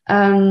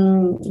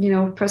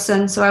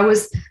 person. So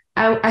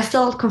I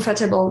felt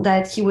comfortable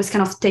that he was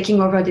kind of taking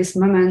over this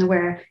moment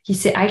where he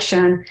said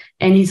action,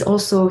 and he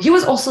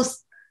was also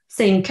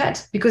saying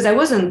cut, because I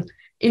wasn't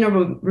in a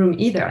room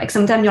either. Like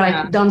sometimes you're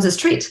like down the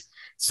street.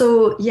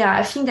 So yeah,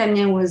 I think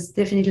Damien was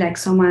definitely like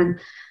someone.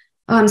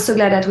 Oh, I'm so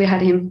glad that we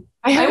had him.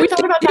 I haven't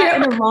thought about that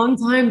in a long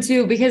time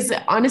too, because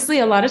honestly,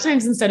 a lot of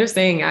times instead of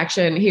saying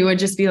action, he would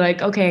just be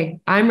like, okay,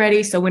 I'm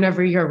ready. So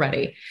whenever you're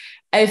ready.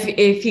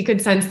 If he could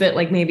sense that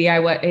like maybe I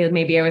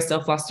was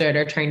still flustered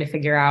or trying to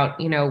figure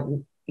out,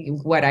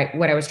 what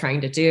I was trying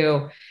to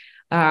do.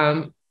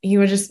 He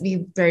would just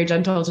be very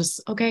gentle,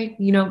 just okay,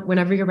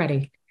 whenever you're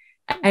ready.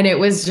 And it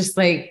was just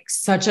like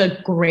such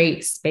a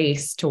great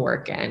space to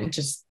work in,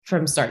 just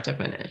from start to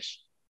finish.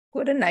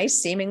 What a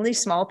nice, seemingly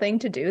small thing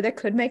to do that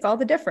could make all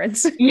the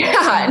difference.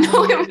 Yeah,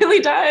 no, it really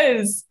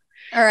does.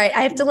 All right,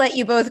 I have to let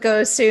you both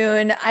go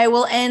soon. I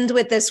will end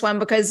with this one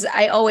because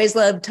I always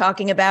love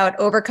talking about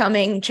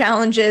overcoming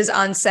challenges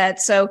on set.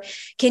 So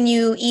can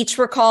you each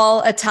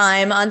recall a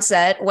time on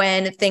set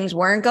when things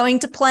weren't going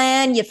to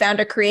plan, you found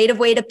a creative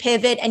way to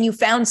pivot, and you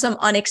found some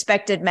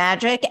unexpected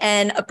magic,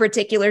 and a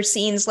particular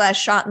scene /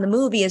 shot in the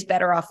movie is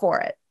better off for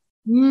it?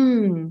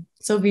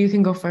 Sophie, you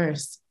can go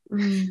first.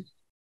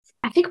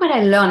 I think what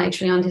I learned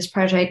actually on this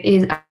project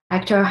is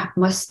actor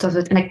most of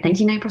the, like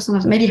 99%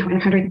 of, maybe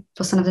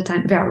 100% of the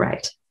time, they're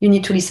right. You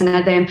need to listen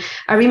at them.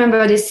 I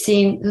remember this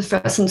scene, the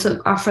first scene,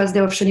 so our first day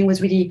of shooting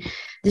was really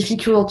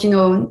difficult.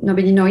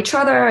 Nobody know each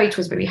other. It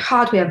was very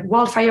hot. We have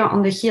wildfire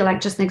on the hill,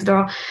 like just next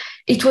door.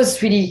 It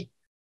was really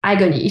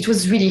agony. It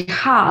was really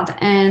hard.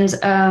 And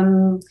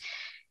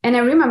I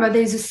remember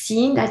there's a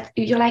scene that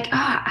you're like,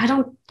 I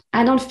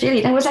don't feel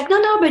it. I was like,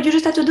 no, but you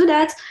just have to do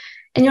that.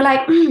 And you're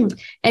like,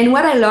 And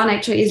what I learned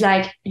actually is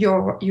like, you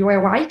were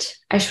right.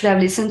 I should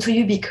have listened to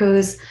you,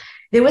 because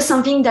there was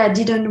something that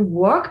didn't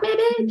work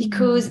maybe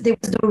because there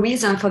was no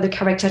reason for the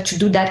character to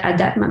do that at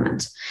that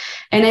moment.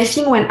 And I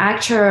think when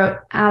actors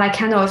are like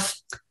kind of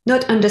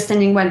not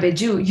understanding what they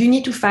do, you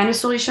need to find a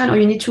solution, or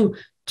you need to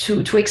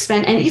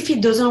explain. And if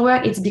it doesn't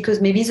work, it's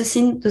because maybe the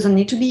scene doesn't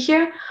need to be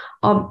here,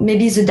 or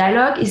maybe the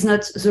dialogue is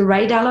not the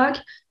right dialogue.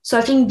 So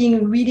I think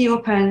being really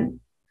open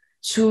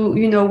to,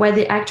 what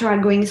the actors are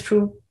going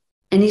through.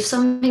 And if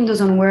something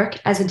doesn't work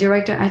as a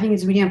director, I think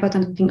it's really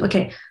important to think,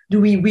 okay,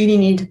 do we really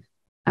need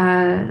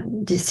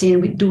this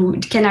scene?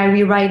 Can I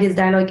rewrite this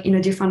dialogue in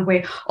a different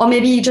way? Or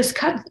maybe just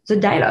cut the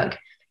dialogue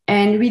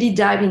and really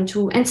dive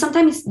into, and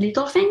sometimes it's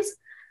little things,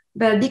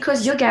 but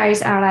because you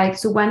guys are like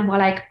the one who are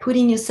like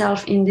putting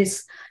yourself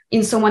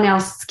in someone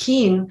else's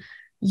skin,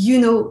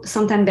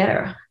 sometimes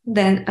better.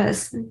 than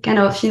us, kind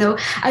of,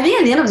 I think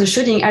at the end of the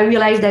shooting, I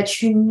realized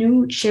that you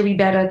knew Sherry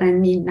better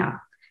than me now.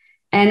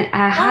 And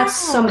I had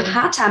some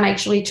hard time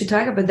actually to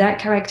talk about that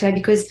character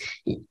because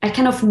I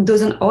kind of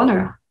doesn't own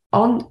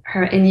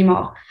her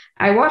anymore.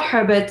 I want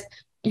her, but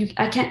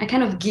I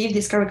kind of give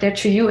this character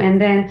to you,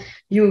 and then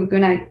you're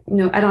gonna,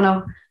 I don't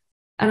know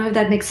if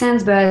that makes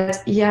sense,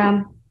 but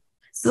yeah.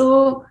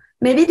 So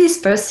maybe this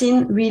first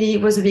scene really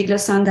was a big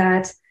lesson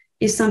that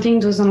if something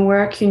doesn't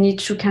work, you need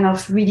to kind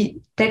of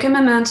really take a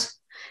moment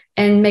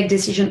and make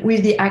decision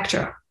with the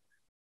actor.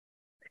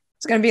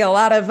 There's going to be a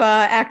lot of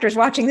actors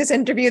watching this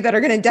interview that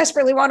are going to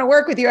desperately want to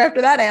work with you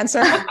after that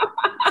answer.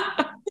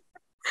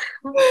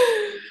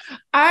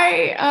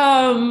 I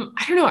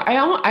don't know.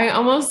 I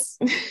almost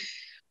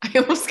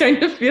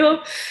kind of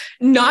feel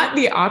not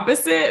the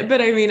opposite,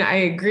 but I mean, I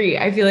agree.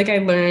 I feel like I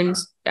learned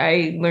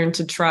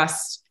to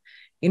trust,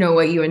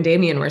 what you and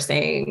Damien were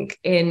saying.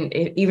 And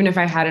even if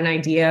I had an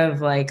idea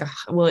of like,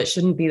 well, it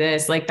shouldn't be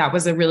this, like, that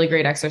was a really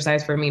great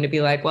exercise for me to be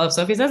like, well, if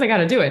Sophie says I got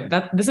to do it,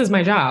 this is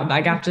my job.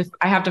 I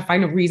have to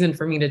find a reason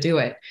for me to do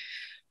it.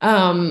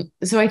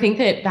 So I think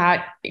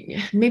that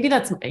maybe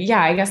that's,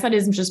 I guess that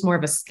is just more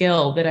of a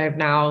skill that I've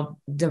now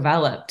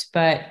developed.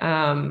 But,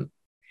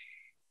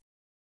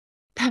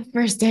 that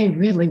first day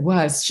really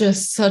was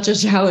just such a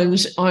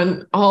challenge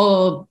on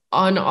all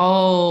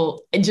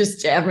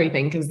just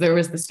everything. Cause there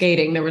was the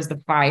skating, there was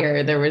the fire,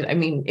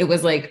 it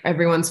was like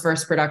everyone's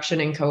first production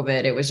in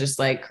COVID. It was just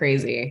like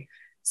crazy.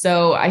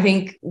 So I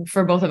think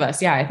for both of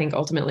us, I think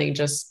ultimately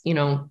just,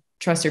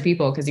 trust your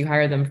people because you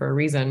hire them for a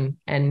reason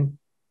and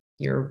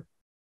you're,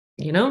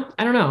 I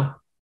don't know.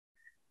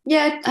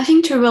 Yeah, I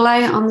think to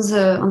rely on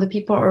the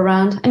people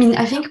around. I mean,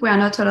 I think we are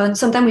not alone.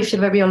 Sometimes we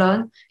feel very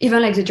alone.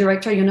 Even like the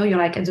director, you're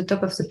like at the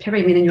top of the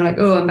pyramid and you're like,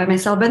 oh, I'm by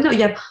myself. But no,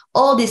 you have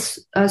all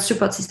this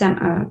support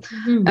system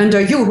under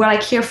you who are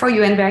like here for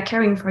you and they're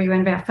caring for you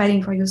and they're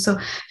fighting for you. So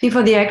I think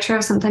for the actor,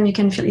 sometimes you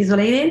can feel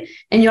isolated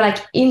and you're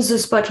like in the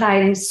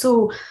spotlight. And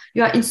so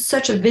you are in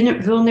such a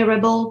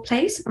vulnerable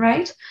place,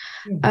 right?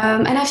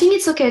 And I think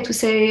it's okay to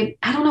say,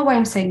 I don't know why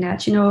I'm saying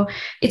that,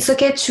 it's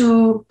okay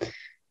to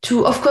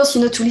of course, to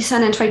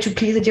listen and try to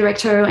please the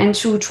director and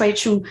to try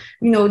to,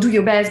 do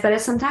your best. But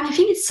at some time, I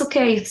think it's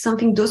okay if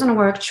something doesn't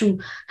work to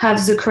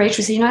have the courage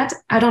to say, what,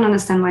 I don't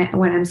understand why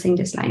when I'm saying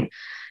this line.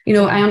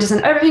 I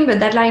understand everything, but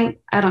that line,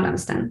 I don't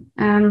understand.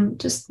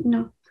 Just,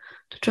 to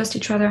trust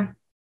each other.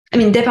 I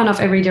mean, depend of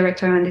every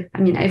director. And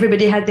I mean,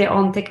 everybody had their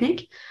own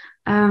technique.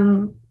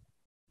 But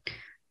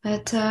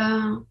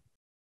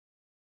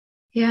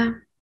yeah.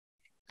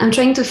 I'm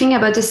trying to think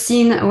about a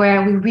scene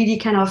where we really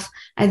kind of,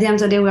 at the end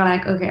of the day, we're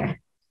like, okay.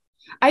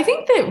 I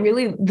think that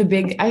really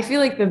I feel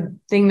like the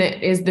thing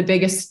that is the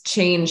biggest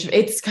change,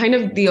 it's kind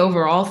of the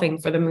overall thing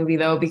for the movie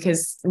though,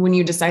 because when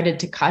you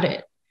decided to cut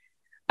it,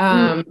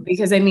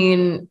 because I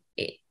mean,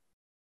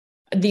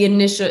 the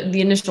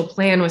initial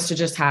plan was to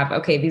just have,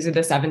 okay, these are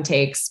the 7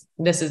 takes.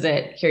 This is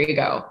it. Here you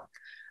go.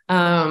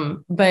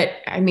 But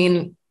I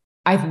mean,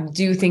 I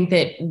do think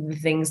that the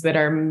things that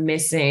are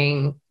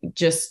missing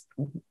just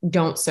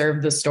don't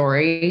serve the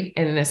story,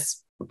 and this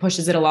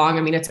pushes it along.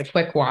 I mean, it's a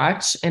quick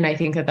watch, and I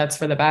think that that's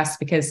for the best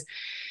because,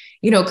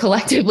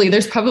 collectively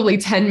there's probably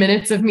 10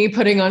 minutes of me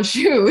putting on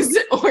shoes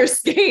or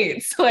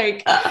skates,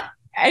 like,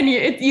 and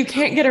you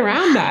can't get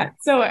around that.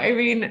 So, I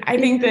mean, I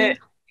think that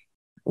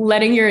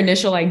letting your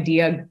initial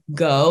idea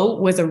go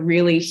was a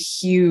really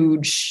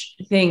huge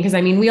thing. Cause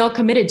I mean, we all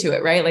committed to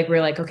it, right? Like,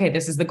 we're like, okay,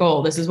 this is the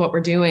goal. This is what we're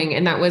doing.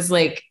 And that was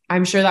like,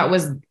 I'm sure that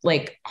was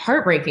like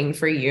heartbreaking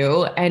for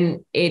you,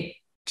 and it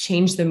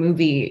changed the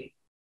movie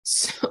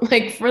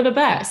like for the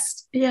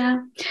best. Yeah,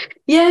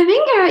 I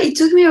think it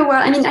took me a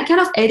while. I mean, I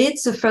kind of edited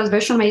the first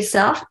version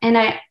myself, and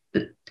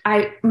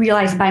I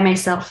realized by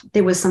myself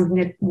there was something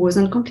that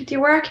wasn't completely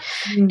work.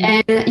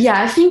 And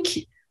I think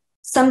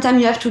sometimes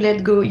you have to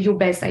let go your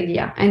best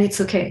idea, and it's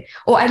okay,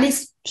 or at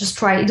least just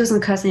try. It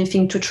doesn't cost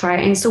anything to try.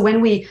 And so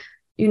when we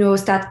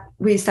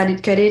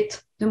started cutting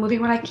the movie,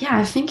 we're like,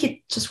 I think it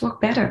just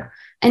worked better.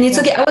 And it's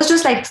okay. I was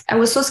just like, I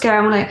was so scared.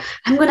 I'm like,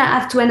 I'm going to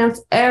have to announce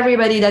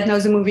everybody that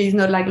knows the movie is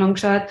not like long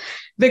shot.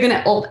 They're going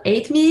to all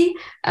hate me,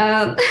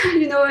 but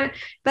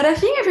I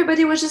think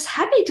everybody was just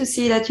happy to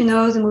see that,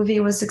 the movie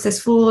was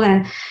successful.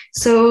 And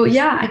so,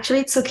 actually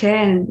it's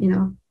okay.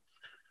 And,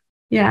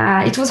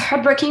 it was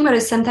heartbreaking, but at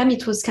the same time,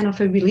 it was kind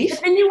of a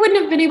relief. And you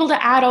wouldn't have been able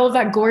to add all of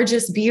that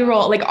gorgeous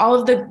B-roll, like all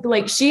of the,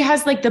 like, she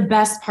has like the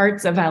best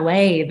parts of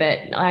LA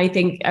that I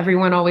think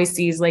everyone always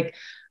sees, like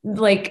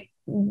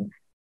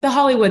the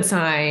Hollywood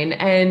sign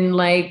and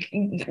like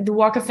the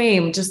Walk of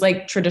Fame, just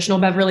like traditional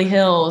Beverly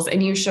Hills.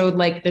 And you showed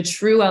like the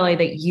true LA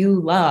that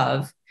you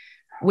love,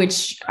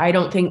 which I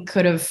don't think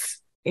couldn't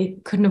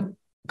have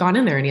gone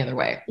in there any other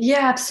way.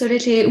 Yeah,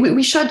 absolutely.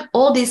 We shot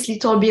all this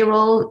little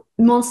B-roll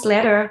months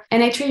later.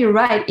 And actually, you're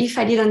right. If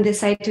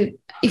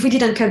we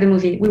didn't cut the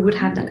movie, we would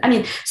have done. I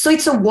mean, so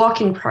it's a work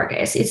in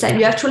progress. It's like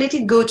you have to let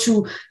it go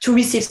to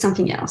receive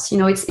something else.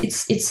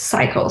 It's a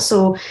cycle.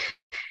 So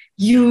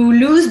you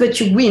lose, but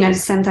you win at the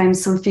same time,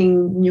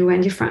 something new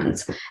and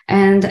different.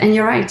 And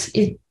you're right.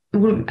 I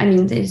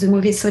mean, the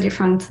movie is so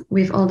different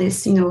with all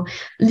this,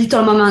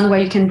 little moment where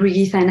you can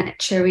breathe, and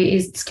Cherry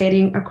is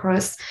skating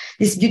across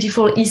this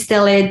beautiful East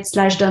LA /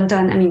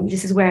 downtown. I mean,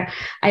 this is where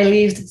I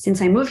lived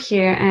since I moved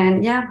here.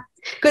 And yeah,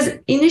 because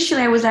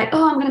initially I was like,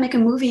 oh, I'm going to make a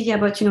movie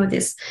about,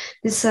 this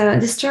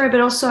story,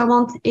 but also I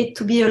want it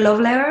to be a love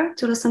letter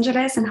to Los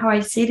Angeles and how I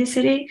see the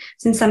city,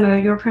 since I'm a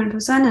European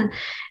person.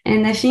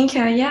 And I think,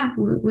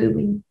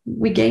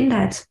 we gained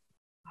that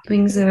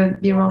doing the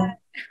B-roll.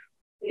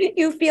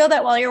 You feel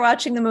that while you're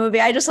watching the movie.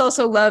 I just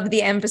also love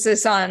the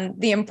emphasis on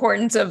the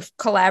importance of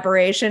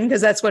collaboration, because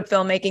that's what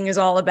filmmaking is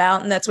all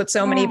about. And that's what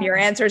so many of your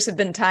answers have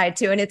been tied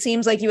to. And it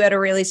seems like you had a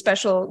really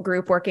special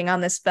group working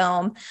on this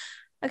film.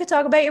 I could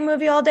talk about your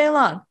movie all day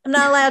long. I'm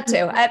not allowed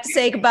to. I have to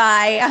say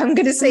goodbye. I'm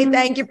going to say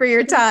thank you for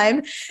your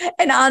time.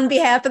 And on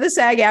behalf of the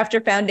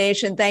SAG-AFTRA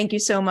Foundation, thank you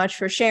so much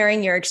for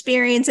sharing your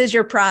experiences,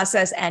 your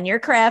process, and your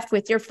craft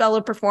with your fellow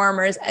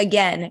performers.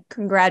 Again,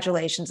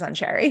 congratulations on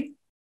Cherry.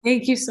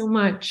 Thank you so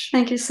much.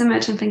 Thank you so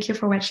much. And thank you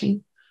for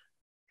watching.